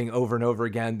same thing over and over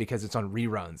again because it's on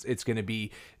reruns. It's going to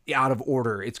be out of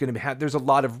order. It's going to be there's a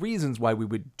lot of reasons why we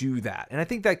would do that. And I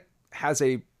think that has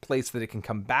a place that it can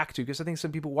come back to because I think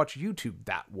some people watch YouTube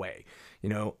that way. You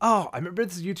know, oh, I remember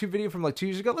this YouTube video from like 2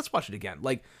 years ago. Let's watch it again.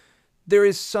 Like, there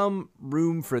is some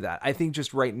room for that. I think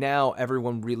just right now,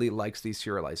 everyone really likes these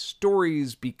serialized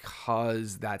stories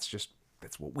because that's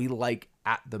what we like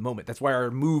at the moment. That's why our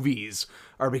movies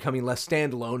are becoming less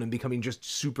standalone and becoming just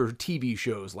super TV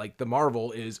shows. Like the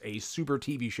Marvel is a super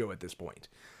TV show at this point.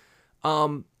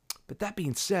 But that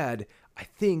being said, I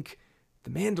think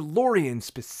The Mandalorian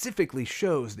specifically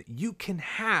shows that you can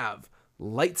have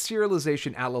light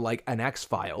serialization a la like an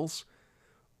X-Files,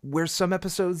 where some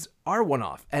episodes are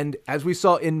one-off. And as we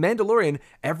saw in Mandalorian,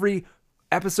 every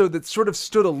episode that sort of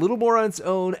stood a little more on its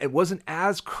own and wasn't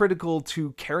as critical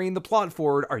to carrying the plot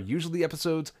forward are usually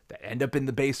episodes that end up in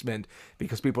the basement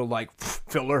because people are like,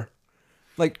 filler.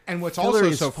 Like, And what's filler also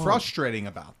is so fun. frustrating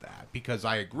about that, because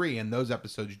I agree, and those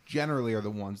episodes generally are the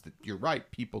ones that, you're right,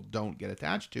 people don't get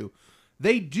attached to,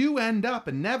 they do end up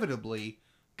inevitably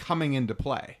coming into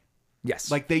play.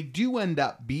 Yes. Like, they do end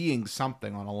up being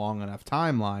something on a long enough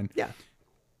timeline. yeah.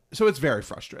 So it's very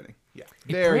frustrating. Yeah.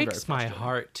 It Very, breaks very my frustrating.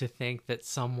 heart to think that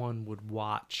someone would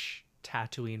watch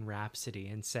Tatooine Rhapsody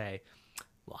and say,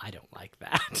 well, I don't like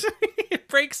that. It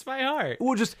breaks my heart.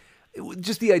 Well, just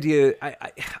the idea,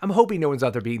 I'm hoping no one's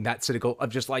out there being that cynical of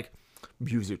just like,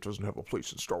 music doesn't have a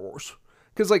place in Star Wars.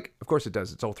 Because, like, of course it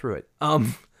does. It's all through it.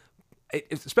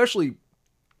 Especially,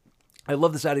 I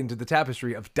love this adding to the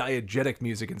tapestry of diegetic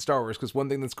music in Star Wars, because one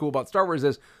thing that's cool about Star Wars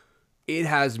is it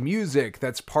has music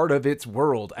that's part of its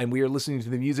world, and we are listening to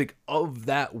the music of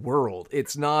that world.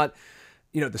 It's not,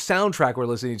 the soundtrack we're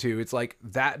listening to. It's like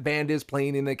that band is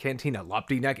playing in the cantina.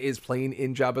 Lopti Nek is playing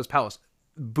in Jabba's palace.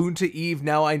 Boonta Eve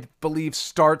now, I believe,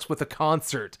 starts with a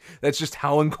concert. That's just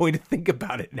how I'm going to think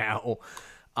about it now.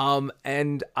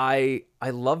 And I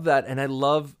love that, and I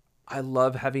love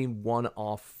having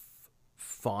one-off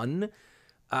fun.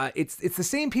 It's the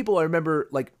same people I remember,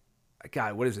 like,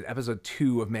 God, what is it? Episode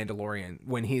 2 of Mandalorian,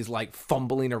 when he's like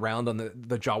fumbling around on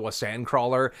the Jawa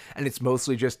sandcrawler, and it's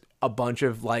mostly just a bunch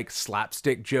of like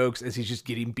slapstick jokes as he's just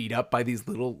getting beat up by these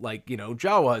little like,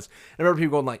 Jawas. And I remember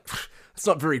people going like, it's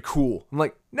not very cool. I'm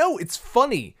like, no, it's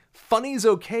funny. Funny's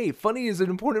okay. Funny is an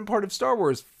important part of Star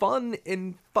Wars. Fun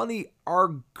and funny are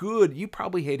good. You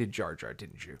probably hated Jar Jar,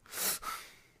 didn't you?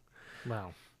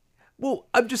 Well,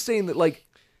 I'm just saying that, like,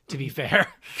 To be fair.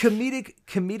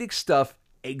 comedic stuff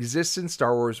exists in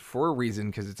Star Wars for a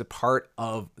reason, because it's a part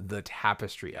of the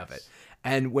tapestry of it.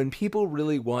 And when people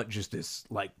really want just this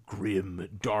like grim,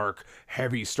 dark,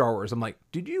 heavy Star Wars, I'm like,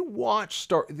 did you watch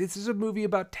this is a movie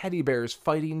about teddy bears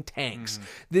fighting tanks.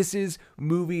 This is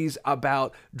movies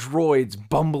about droids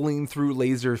bumbling through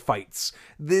laser fights.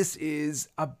 It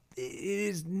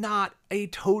is not a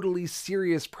totally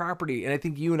serious property. And I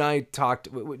think you and I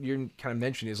talked, what you're kind of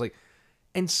mentioning is like,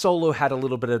 and Solo had a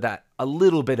little bit of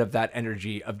that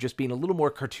energy of just being a little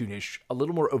more cartoonish, a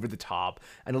little more over the top,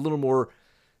 and a little more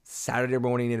Saturday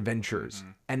morning adventures.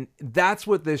 And that's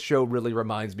what this show really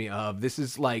reminds me of. This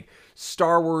is like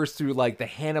Star Wars through like the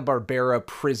Hanna-Barbera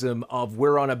prism of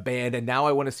we're on a band, and now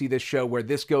I want to see this show where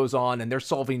this goes on and they're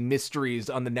solving mysteries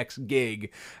on the next gig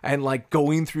and like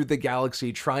going through the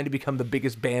galaxy trying to become the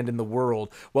biggest band in the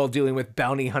world while dealing with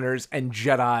bounty hunters and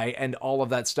Jedi and all of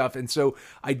that stuff. And so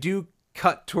I do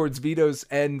cut towards Vito's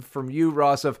end from you,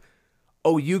 Ross, of,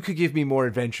 oh, you could give me more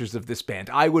adventures of this band.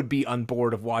 I would be on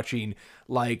board of watching,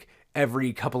 like,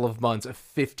 every couple of months, a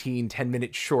 15,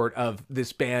 10-minute short of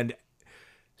this band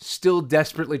still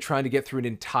desperately trying to get through an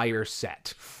entire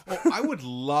set. Well, I would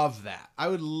love that. I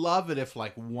would love it if,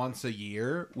 like, once a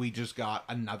year, we just got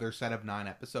another set of 9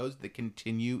 episodes that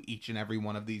continue each and every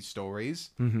one of these stories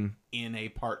in a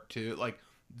part 2. Like,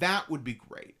 that would be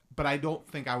great. But I don't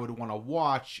think I would want to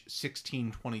watch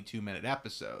 16 22-minute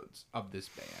episodes of this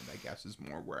band, I guess, is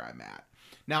more where I'm at.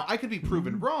 Now, I could be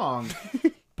proven wrong,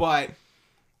 but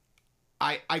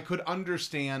I could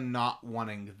understand not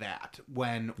wanting that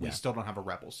when we still don't have a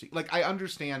Rebel seat. Like, I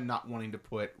understand not wanting to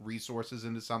put resources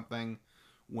into something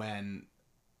when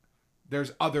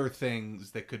there's other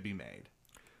things that could be made.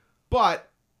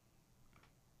 But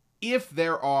if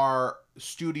there are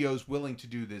studios willing to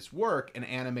do this work and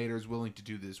animators willing to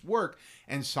do this work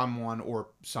and someone or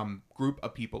some group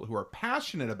of people who are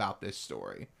passionate about this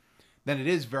story, then it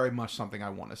is very much something I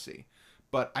want to see.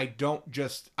 But I don't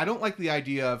like the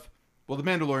idea of, well, The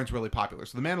Mandalorian's really popular,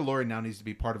 so The Mandalorian now needs to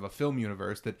be part of a film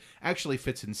universe that actually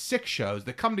fits in 6 shows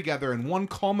that come together in one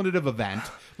culminative event.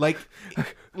 Like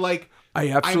I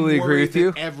absolutely agree with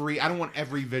you. I don't want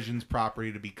every Visions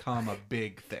property to become a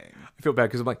big thing. I feel bad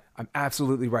because I'm like, I'm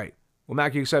absolutely right. Well,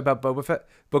 Mac, are you excited about Boba Fett?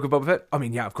 Book of Boba Fett? I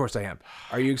mean, yeah, of course I am.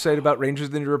 Are you excited about Rangers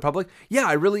of the New Republic? Yeah,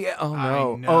 I really am.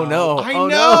 Oh, no. Oh,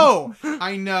 no.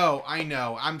 I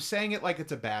know. I'm saying it like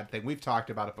it's a bad thing. We've talked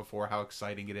about it before, how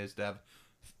exciting it is to have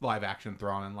live-action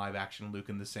Thrawn and live-action Luke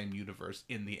in the same universe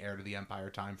in the Heir to the Empire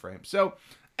time frame. So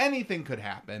anything could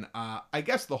happen. I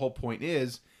guess the whole point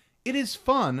is, it is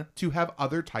fun to have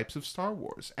other types of Star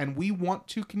Wars, and we want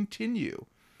to continue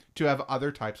to have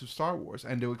other types of Star Wars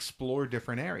and to explore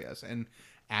different areas. And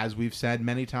as we've said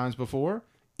many times before,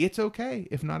 it's okay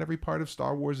if not every part of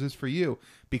Star Wars is for you,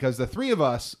 because the 3 of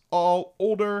us, all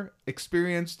older,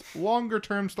 experienced,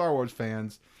 longer-term Star Wars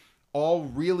fans, all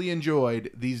really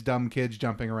enjoyed these dumb kids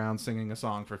jumping around singing a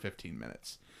song for 15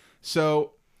 minutes.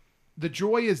 So the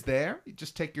joy is there. You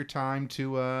just take your time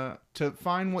to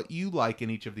find what you like in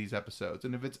each of these episodes.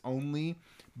 And if it's only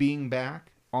being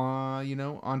back on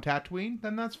Tatooine,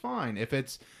 then that's fine. If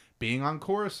it's being on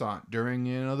Coruscant during,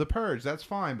 the Purge, that's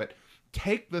fine. But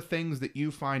take the things that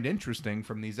you find interesting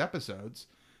from these episodes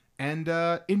and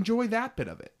enjoy that bit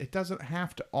of it. It doesn't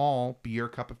have to all be your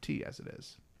cup of tea as it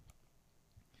is.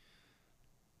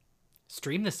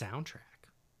 Stream the soundtrack.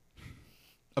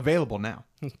 Available now.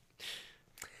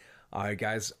 All right,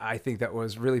 guys, I think that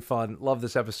was really fun. Love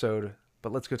this episode,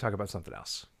 but let's go talk about something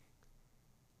else.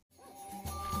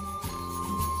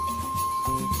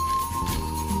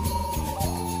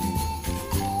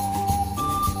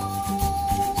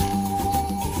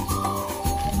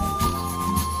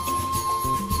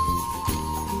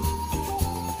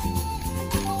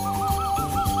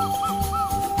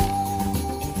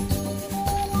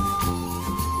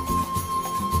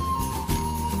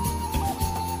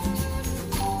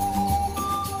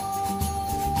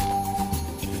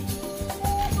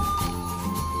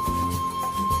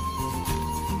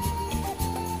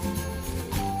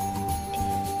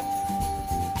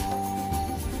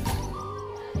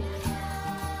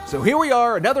 So here we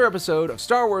are, another episode of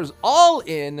Star Wars All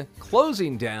In,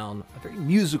 closing down a very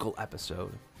musical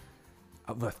episode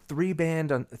of a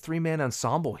three-man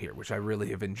ensemble here, which I really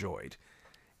have enjoyed.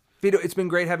 Vito, it's been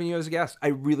great having you as a guest. I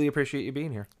really appreciate you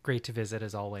being here. Great to visit,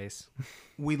 as always.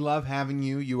 We love having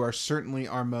you. You are certainly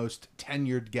our most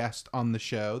tenured guest on the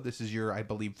show. This is your, I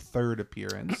believe, 3rd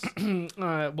appearance.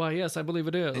 Well, yes, I believe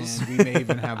it is. And we may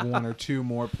even have 1 or 2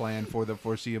 more planned for the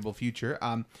foreseeable future.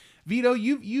 Vito,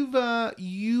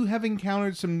 you have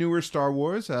encountered some newer Star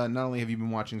Wars. Not only have you been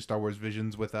watching Star Wars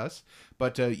Visions with us,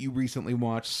 but you recently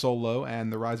watched Solo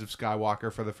and The Rise of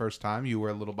Skywalker for the first time. You were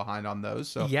a little behind on those,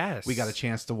 so yes, we got a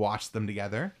chance to watch them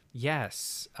together.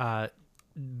 Yes,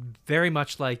 very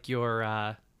much like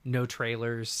your no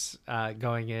trailers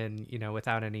going in,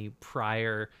 without any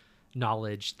prior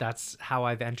knowledge. That's how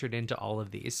I've entered into all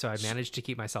of these, so I managed to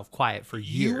keep myself quiet for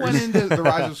years. You went into The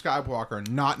Rise of Skywalker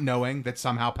not knowing that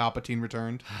somehow Palpatine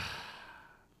returned?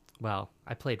 Well,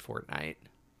 I played Fortnite.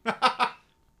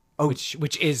 Oh,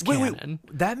 which is canon.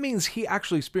 Wait, that means he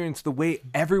actually experienced the way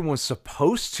everyone's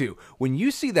supposed to. When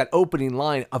you see that opening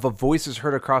line of a voice is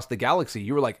heard across the galaxy,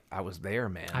 you were like, I was there,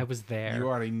 man. I was there. You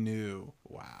already knew.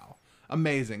 Wow.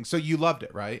 Amazing. So you loved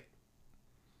it, right?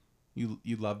 You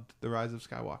loved The Rise of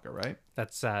Skywalker, right?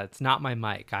 That's it's not my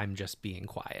mic. I'm just being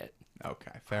quiet.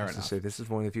 Okay, fair enough. To say, this is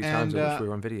one of the few times I wish we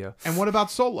were on video. And what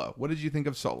about Solo? What did you think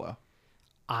of Solo?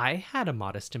 I had a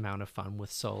modest amount of fun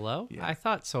with Solo. Yeah. I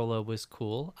thought Solo was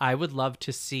cool. I would love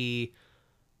to see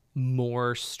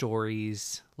more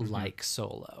stories like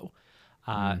Solo.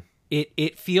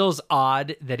 It feels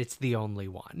odd that it's the only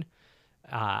one.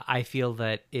 I feel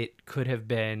that it could have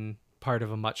been part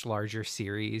of a much larger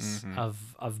series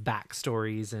of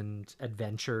backstories and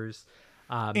adventures.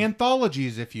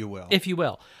 Anthologies, if you will. If you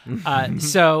will.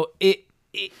 So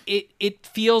it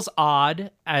feels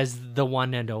odd as the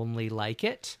one and only like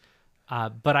it.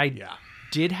 But I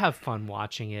did have fun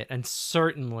watching it and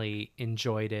certainly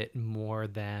enjoyed it more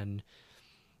than,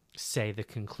 say, the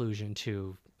conclusion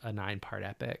to a 9-part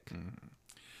epic.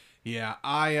 Yeah,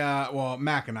 well,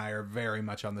 Mac and I are very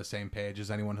much on the same page. As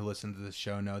anyone who listened to this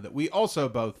show know, that we also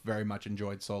both very much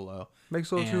enjoyed Solo. Make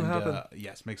Solo 2 happen.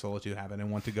 Yes, make Solo 2 happen,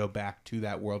 and want to go back to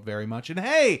that world very much. And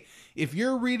hey, if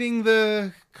you're reading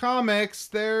the comics,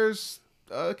 there's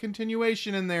a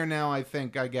continuation in there now, I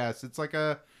guess. It's like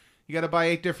you got to buy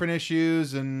 8 different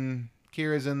issues, and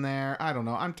Kira's in there. I don't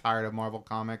know. I'm tired of Marvel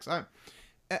Comics.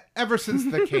 Ever since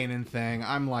the Kanan thing,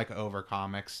 I'm like over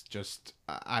comics. Just,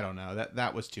 I don't know.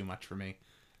 That was too much for me.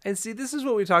 And see, this is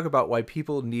what we talk about, why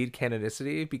people need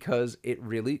canonicity, because it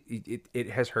really, it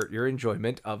has hurt your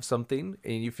enjoyment of something,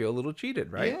 and you feel a little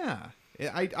cheated, right?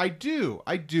 Yeah. I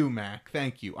do, Mac.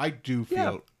 Thank you. I do feel...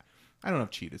 Yeah. I don't know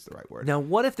if cheat is the right word. Now,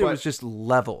 what if there was just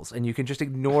levels, and you can just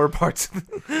ignore parts of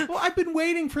it? Well, I've been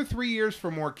waiting for 3 years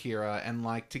for more Kira, and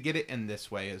to get it in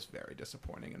this way is very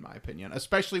disappointing, in my opinion.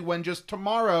 Especially when just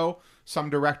tomorrow,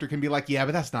 some director can be like, yeah,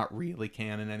 but that's not really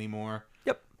canon anymore.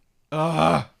 Yep.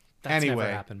 That's anyway.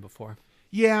 never happened before.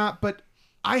 Yeah, but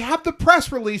I have the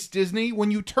press release, Disney, when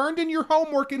you turned in your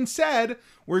homework and said,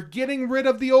 we're getting rid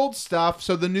of the old stuff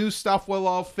so the new stuff will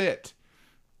all fit.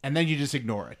 And then you just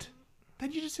ignore it.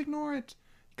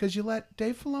 Because you let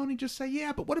Dave Filoni just say,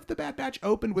 yeah, but what if the Bad Batch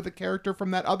opened with a character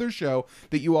from that other show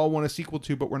that you all want a sequel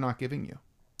to, but we're not giving you?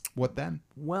 What then?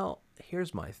 Well,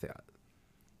 here's my thought.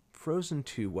 Frozen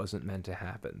 2 wasn't meant to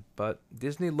happen, but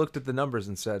Disney looked at the numbers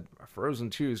and said, Frozen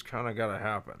 2's kind of got to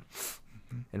happen.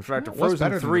 In fact, Yeah, it was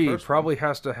better Frozen than the 3 first probably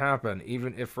has to happen,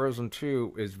 even if Frozen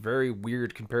 2 is very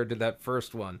weird compared to that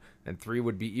first one, and 3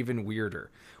 would be even weirder.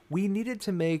 We needed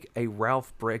to make a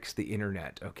Ralph Breaks the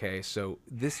Internet, okay? So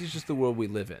this is just the world we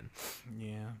live in.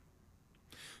 Yeah.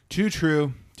 Too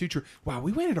true. Wow,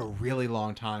 we waited a really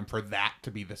long time for that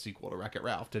to be the sequel to Wreck-It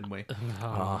Ralph, didn't we?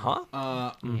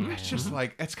 Uh-huh. It's just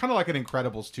it's kind of like an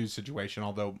Incredibles 2 situation,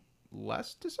 although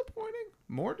less disappointing,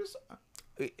 more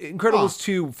Incredibles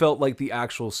 2 felt like the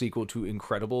actual sequel to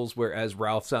Incredibles, whereas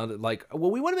Ralph sounded like,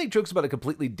 well, we want to make jokes about a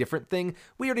completely different thing.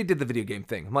 We already did the video game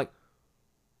thing. I'm like,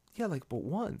 yeah, but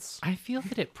once. I feel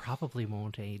that it probably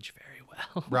won't age very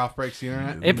well. Ralph Breaks the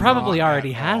Internet? It probably Not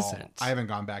already at all. hasn't. I haven't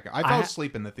gone back. I fell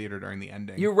asleep in the theater during the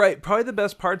ending. You're right. Probably the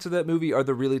best parts of that movie are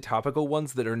the really topical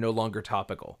ones that are no longer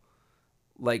topical.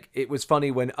 Like, it was funny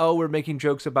when, we're making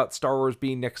jokes about Star Wars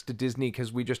being next to Disney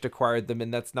because we just acquired them,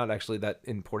 and that's not actually that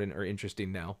important or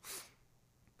interesting now.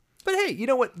 But hey, you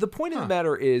know what? The point of the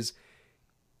matter is,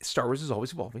 Star Wars is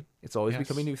always evolving. It's always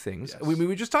becoming new things. Yes.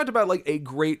 We just talked about a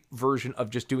great version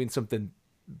of just doing something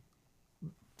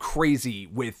crazy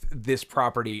with this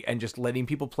property and just letting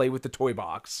people play with the toy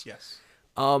box. Yes.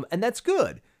 And that's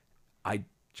good. I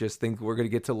just think we're going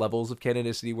to get to levels of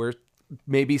canonicity where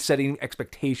maybe setting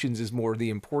expectations is more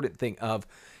the important thing of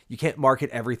you can't market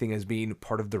everything as being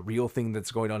part of the real thing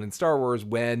that's going on in Star Wars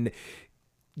when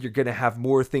you're going to have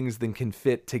more things than can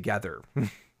fit together.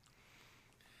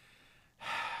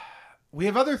 We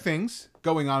have other things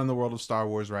going on in the world of Star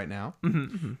Wars right now.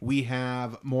 We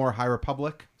have more High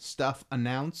Republic stuff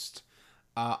announced.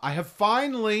 I have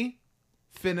finally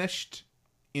finished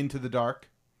Into the Dark.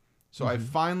 So I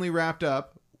finally wrapped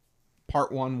up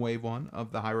Part 1, Wave 1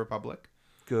 of the High Republic.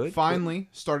 Good. Finally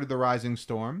started The Rising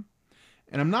Storm.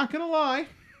 And I'm not going to lie,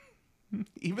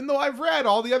 even though I've read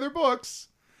all the other books,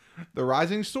 The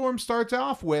Rising Storm starts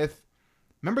off with,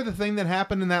 remember the thing that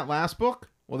happened in that last book?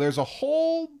 Well, there's a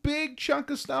whole big chunk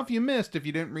of stuff you missed if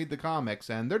you didn't read the comics,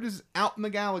 and they're just out in the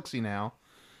galaxy now.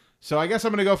 So I guess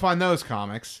I'm going to go find those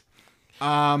comics.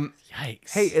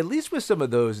 Yikes. Hey, at least with some of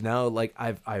those now,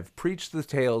 I've preached the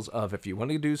tales of if you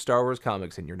want to do Star Wars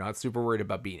comics and you're not super worried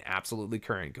about being absolutely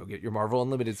current, go get your Marvel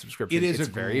Unlimited subscription. It's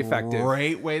very effective.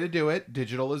 Great way to do it.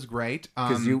 Digital is great.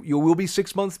 Because you will be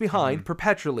 6 months behind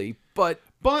perpetually, but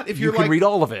if you can read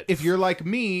all of it. If you're like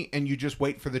me and you just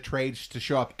wait for the trades to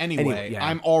show up anyway,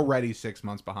 I'm already 6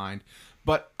 months behind.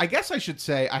 But I guess I should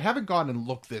say I haven't gone and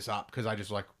looked this up because I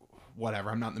just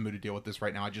whatever. I'm not in the mood to deal with this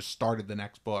right now. I just started the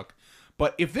next book.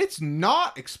 But if it's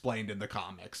not explained in the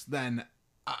comics, then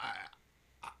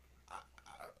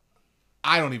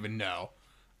I don't even know.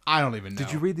 I don't even know.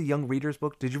 Did you read the Young Readers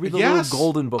book? Did you read the Yes, little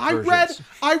golden book I versions?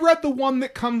 read the one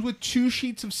that comes with 2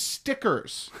 sheets of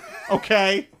stickers.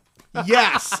 Okay?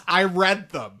 Yes, I read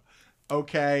them.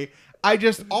 Okay?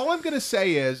 All I'm going to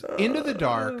say is Into the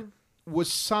Dark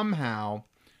was somehow,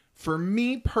 for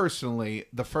me personally,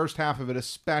 the first half of it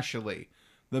especially,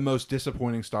 the most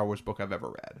disappointing Star Wars book I've ever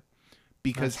read.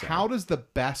 Because how does the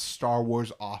best Star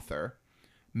Wars author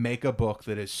make a book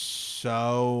that is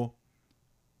so...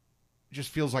 just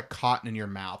feels like cotton in your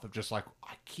mouth of just like,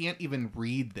 I can't even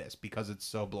read this because it's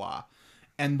so blah.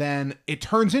 And then it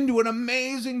turns into an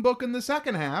amazing book in the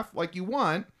second half, like you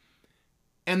want.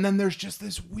 And then there's just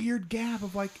this weird gap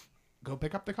of like, go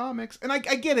pick up the comics. And I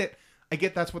get it. I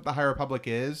get that's what the High Republic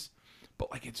is.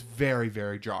 But like, it's very,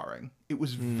 very jarring. It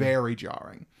was very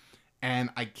jarring. And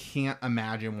I can't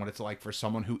imagine what it's like for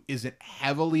someone who isn't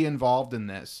heavily involved in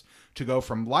this to go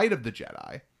from Light of the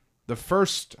Jedi, the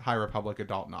first High Republic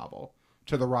adult novel,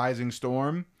 to The Rising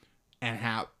Storm, and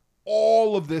have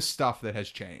all of this stuff that has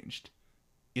changed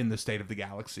in the state of the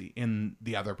galaxy, in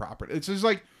the other property. It's just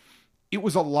like, it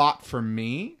was a lot for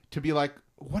me to be like,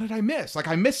 what did I miss? Like,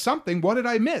 I missed something. What did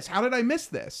I miss? How did I miss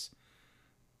this?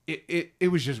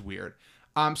 It was just weird.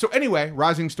 So anyway,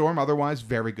 Rising Storm, otherwise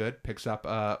very good. Picks up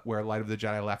where Light of the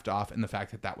Jedi left off, and the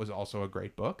fact that that was also a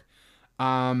great book.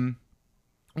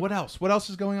 What else? What else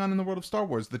is going on in the world of Star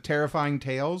Wars? The Terrifying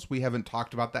Tales. We haven't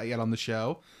talked about that yet on the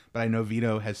show, but I know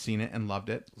Vito has seen it and loved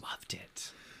it. Loved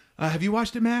it. Have you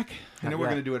watched it, Mac? I know Not we're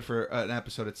yet. going to do it for an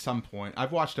episode at some point.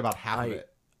 I've watched about half of it.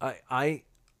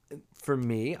 For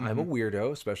me, I'm a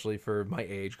weirdo, especially for my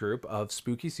age group. Of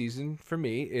spooky season for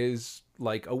me is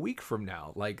like a week from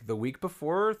now, like the week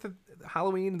before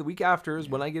Halloween, the week after is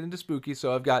when I get into spooky.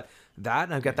 So I've got that,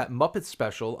 and I've got that Muppet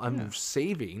special. I'm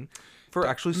saving for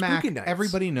actually Mac, spooky nights.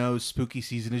 everybody knows spooky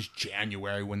season is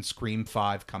January when Scream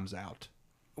 5 comes out.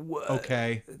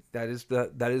 Okay. That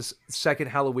is second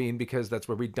Halloween, because that's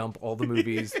where we dump all the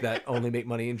movies that only make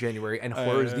money in January, and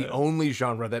horror is the only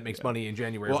genre that makes money in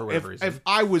January for whatever reason. If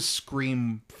I was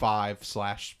Scream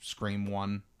 5/Scream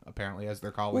 1, apparently as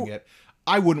they're calling it,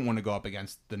 I wouldn't want to go up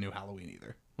against the new Halloween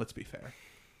either. Let's be fair.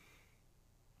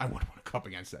 I wouldn't want to go up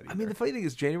against that either. I mean, the funny thing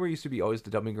is, January used to be always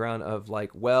the dumping ground of like,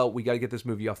 well, we got to get this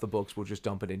movie off the books. We'll just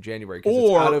dump it in January.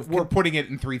 Or we're putting it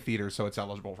in 3 theaters so it's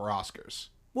eligible for Oscars.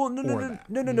 Well, no.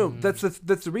 That's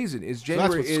the reason. Is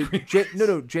January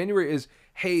January is,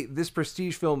 hey, this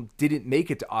prestige film didn't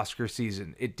make it to Oscar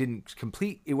season. It didn't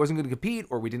complete. It wasn't going to compete,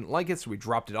 or we didn't like it, so we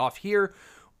dropped it off here.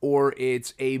 Or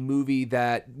it's a movie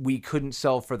that we couldn't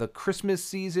sell for the Christmas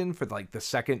season, for like the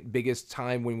second biggest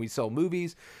time when we sell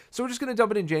movies. So we're just going to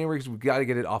dump it in January because we've got to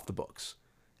get it off the books.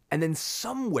 And then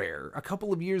somewhere a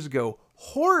couple of years ago,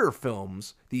 horror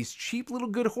films, these cheap little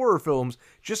good horror films,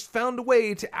 just found a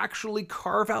way to actually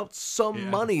carve out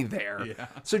some money there. Yeah.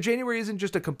 So January isn't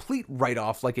just a complete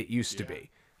write-off like it used to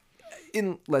be.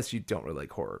 Unless you don't really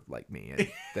like horror like me.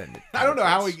 And then I don't know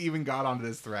how we even got onto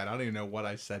this thread. I don't even know what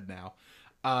I said now.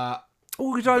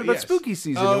 We're talking about spooky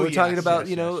season. Oh, we're talking about,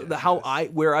 yes.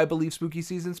 where I believe spooky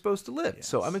season's supposed to live. Yes.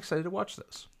 So I'm excited to watch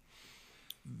this.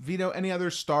 Vito, any other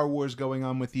Star Wars going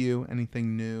on with you?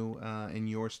 Anything new in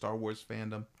your Star Wars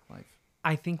fandom life?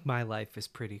 I think my life is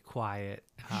pretty quiet,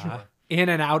 in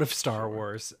and out of Star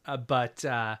Wars. But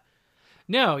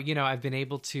no, I've been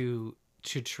able to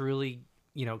truly,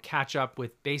 catch up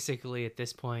with basically at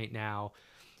this point now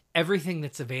everything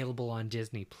that's available on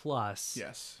Disney Plus.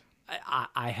 Yes.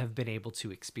 I have been able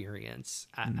to experience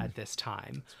at this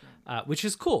time, which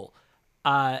is cool.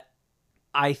 I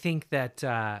think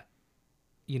that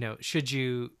should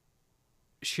you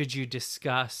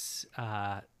discuss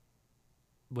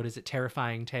what is it,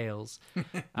 Terrifying Tales,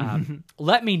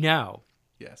 let me know.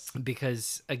 Yes,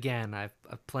 because again, I've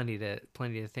plenty to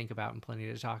think about and plenty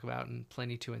to talk about and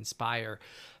plenty to inspire.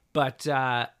 But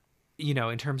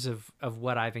in terms of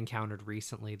what I've encountered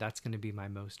recently, that's going to be my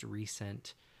most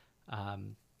recent.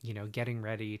 Getting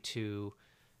ready to,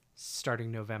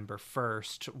 starting November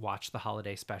 1st, watch the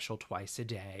holiday special twice a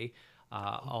day,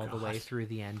 all the way through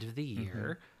the end of the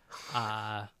year.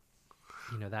 That's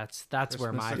Christmas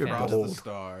where my Across the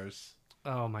Stars.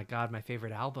 Oh my God, my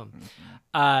favorite album.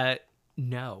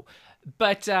 No,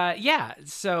 but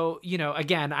so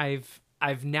again,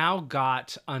 I've now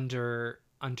got under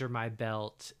my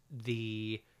belt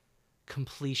the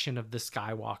completion of the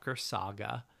Skywalker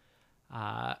saga,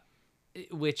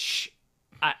 which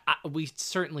we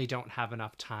certainly don't have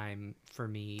enough time for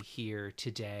me here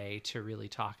today to really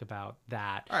talk about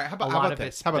that. All right, how a lot about of this?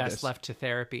 it's How about best this? left to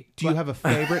therapy. Do you have a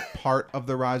favorite part of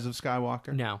the Rise of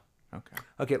Skywalker? No.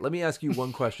 Okay. Let me ask you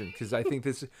one question, because I think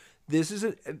this is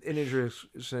an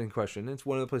interesting question. It's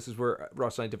one of the places where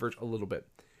Ross and I diverge a little bit.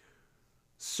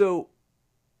 So,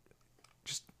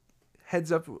 just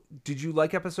heads up, did you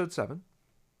like episode 7?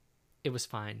 It was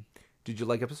fine. Did you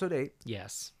like episode 8?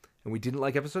 Yes. And we didn't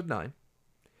like episode 9.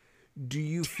 Do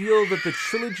you feel that the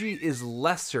trilogy is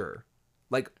lesser?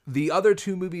 Like, the other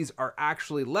 2 movies are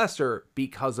actually lesser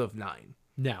because of 9?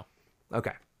 No.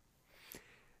 Okay.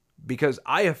 Because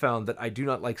I have found that I do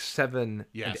not like 7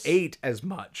 and 8 as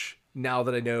much now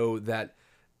that I know that,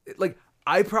 like,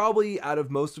 I probably, out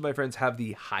of most of my friends, have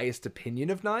the highest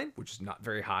opinion of 9, which is not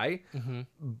very high. Mm-hmm.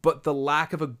 But the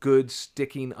lack of a good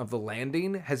sticking of the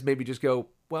landing has made me just go,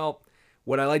 well,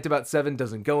 what I liked about 7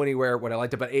 doesn't go anywhere. What I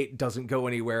liked about 8 doesn't go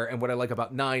anywhere. And what I like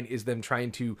about 9 is them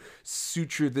trying to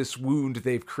suture this wound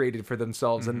they've created for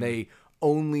themselves, and they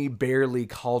only barely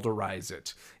cauterize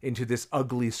it into this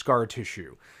ugly scar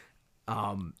tissue.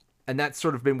 And that's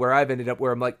sort of been where I've ended up,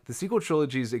 where I'm like, the sequel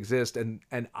trilogies exist, and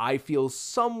I feel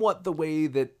somewhat the way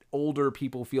that older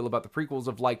people feel about the prequels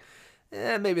of like,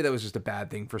 maybe that was just a bad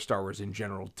thing for Star Wars in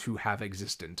general to have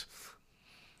existent.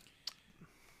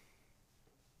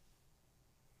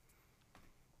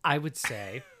 I would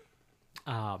say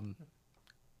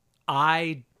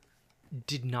I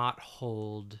did not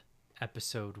hold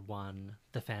episode 1,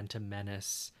 The Phantom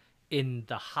Menace, in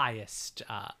the highest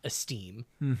esteem.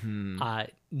 Mm-hmm.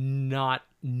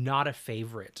 Not a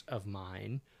favorite of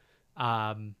mine,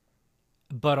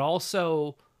 but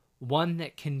also one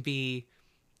that can be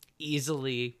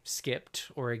easily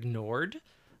skipped or ignored.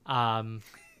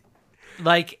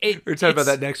 Like it, we were talking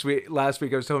about that last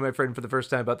week I was telling my friend for the first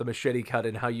time about the machete cut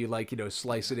and how you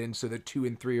slice it in so that 2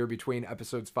 and 3 are between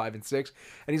episodes 5 and 6,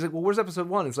 and he's like, well, where's episode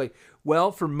 1? It's like,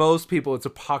 well, for most people it's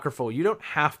apocryphal, you don't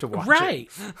have to watch it.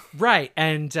 Right.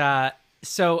 And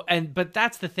but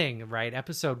that's the thing, right?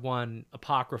 Episode 1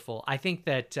 apocryphal. I think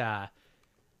that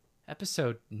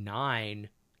episode 9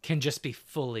 can just be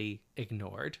fully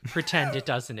ignored. Pretend it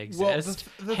doesn't exist.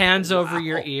 Hands over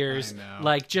your ears.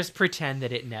 Like, just pretend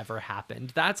that it never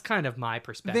happened. That's kind of my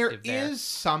perspective there. There is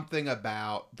something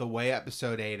about the way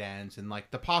episode 8 ends, and,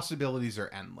 like, the possibilities are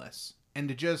endless. And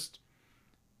to just,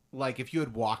 like, if you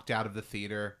had walked out of the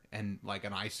theater and, like,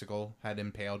 an icicle had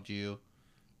impaled you,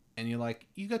 and you're like,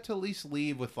 you got to at least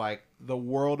leave with, like, the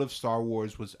world of Star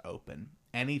Wars was open.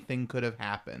 Anything could have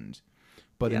happened.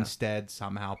 But instead,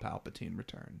 somehow Palpatine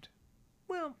returned.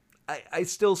 Well, I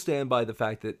still stand by the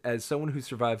fact that as someone who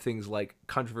survived things like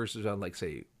controversies on, like,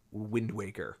 say, Wind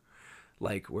Waker,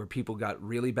 like where people got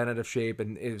really bent out of shape,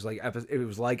 and it was like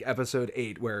episode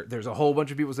 8, where there's a whole bunch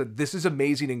of people said this is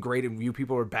amazing and great, and you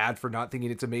people are bad for not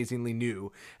thinking it's amazingly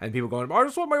new, and people going, I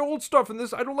just want my old stuff, and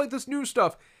this I don't like this new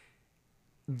stuff.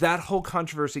 That whole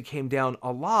controversy came down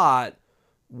a lot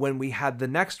when we had the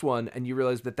next one, and you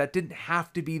realize that didn't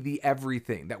have to be the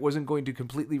everything. That wasn't going to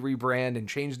completely rebrand and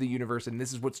change the universe, and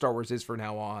this is what Star Wars is from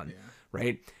now on,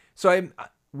 right? So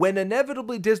when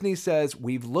inevitably Disney says,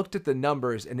 we've looked at the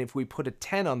numbers, and if we put a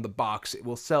 10 on the box, it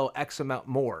will sell X amount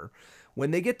more.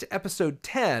 When they get to episode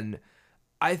 10,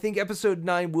 I think episode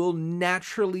 9 will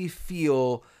naturally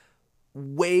feel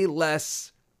way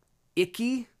less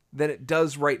icky than it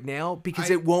does right now, because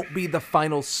it won't be the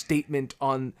final statement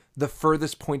on the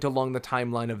furthest point along the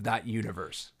timeline of that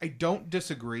universe. I don't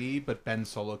disagree, but Ben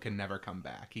Solo can never come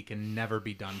back. He can never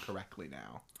be done correctly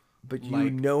now. But you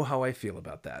know how I feel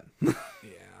about that. Yeah.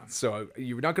 So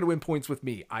you're not going to win points with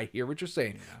me. I hear what you're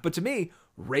saying. Yeah. But to me,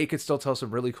 Rey could still tell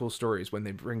some really cool stories when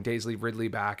they bring Daisy Ridley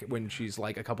back when she's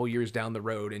like a couple years down the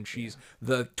road and she's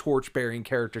the torch-bearing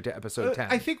character to episode 10.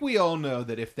 I think we all know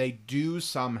that if they do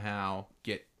somehow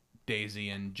get Daisy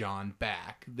and John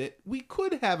back, that we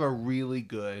could have a really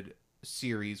good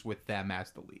series with them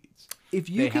as the leads. If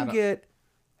you can get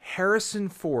Harrison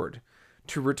Ford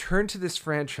to return to this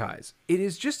franchise, it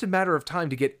is just a matter of time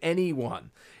to get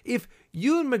anyone. If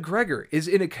Ewan McGregor is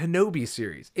in a Kenobi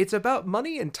series, it's about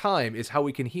money and time is how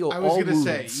we can heal all wounds. I was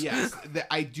going to say, yes,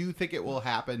 I do think it will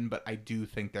happen, but I do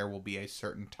think there will be a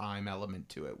certain time element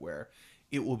to it where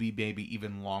it will be maybe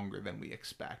even longer than we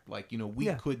expect. Like, we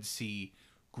could see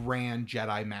Grand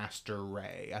Jedi Master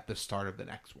Rey at the start of the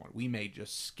next one. We may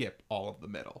just skip all of the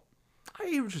middle. I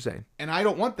hear what you're saying. And I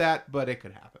don't want that, but it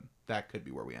could happen. That could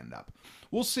be where we end up.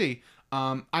 We'll see.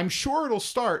 I'm sure it'll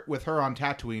start with her on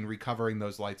Tatooine recovering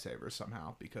those lightsabers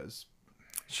somehow, because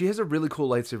she has a really cool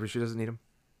lightsaber. She doesn't need them.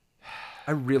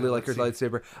 I really like her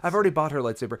lightsaber. I've already bought her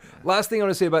lightsaber. Last thing I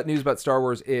want to say about news about Star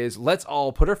Wars is let's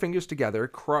all put our fingers together,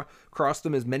 cross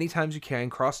them as many times as you can,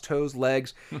 cross toes,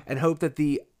 legs, and hope that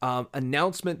the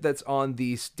announcement that's on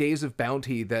the Days of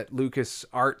Bounty that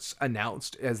LucasArts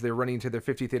announced as they're running to their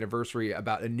 50th anniversary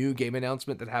about a new game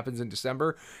announcement that happens in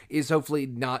December is hopefully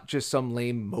not just some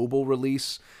lame mobile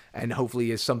release and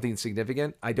hopefully is something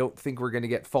significant. I don't think we're going to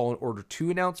get Fallen Order 2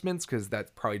 announcements because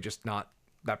that's probably just not...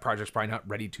 That project's probably not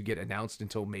ready to get announced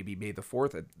until maybe May the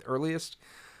 4th at the earliest.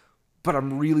 But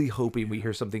I'm really hoping we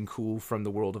hear something cool from the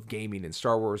world of gaming in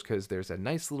Star Wars because there's a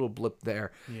nice little blip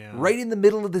there right in the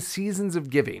middle of the Seasons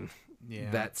of Giving. Yeah.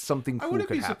 That something cool could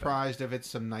happen. I wouldn't be surprised if it's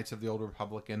some Knights of the Old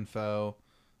Republic info.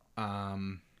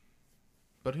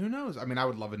 But who knows? I mean, I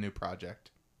would love a new project.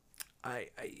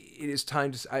 It is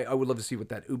time to. I would love to see what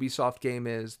that Ubisoft game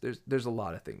is. There's a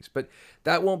lot of things, but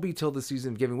that won't be till the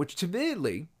Season of Giving, which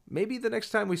admittedly maybe the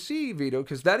next time we see Vito,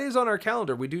 because that is on our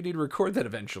calendar. We do need to record that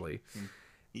eventually,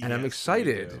 and I'm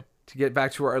excited to get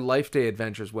back to our Life Day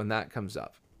adventures when that comes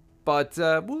up. But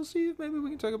we'll see if maybe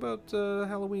we can talk about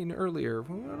Halloween earlier. I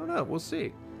don't know. We'll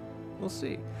see.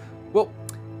 Well,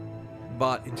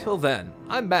 but until then,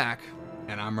 I'm Mac,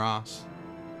 and I'm Ross.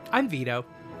 I'm Vito.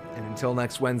 And until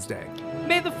next Wednesday,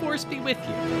 may the Force be with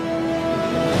you.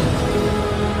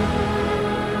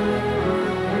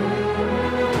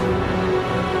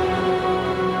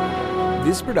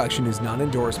 This production is not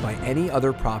endorsed by any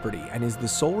other property and is the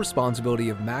sole responsibility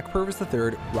of Mac Purvis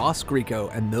III, Ross Grieco,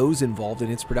 and those involved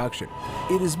in its production.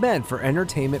 It is meant for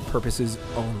entertainment purposes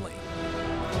only.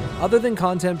 Other than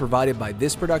content provided by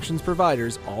this production's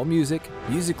providers, all music,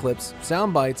 music clips,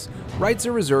 sound bites, rights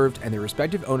are reserved, and their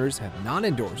respective owners have not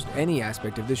endorsed any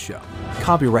aspect of this show.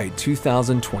 Copyright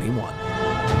 2021.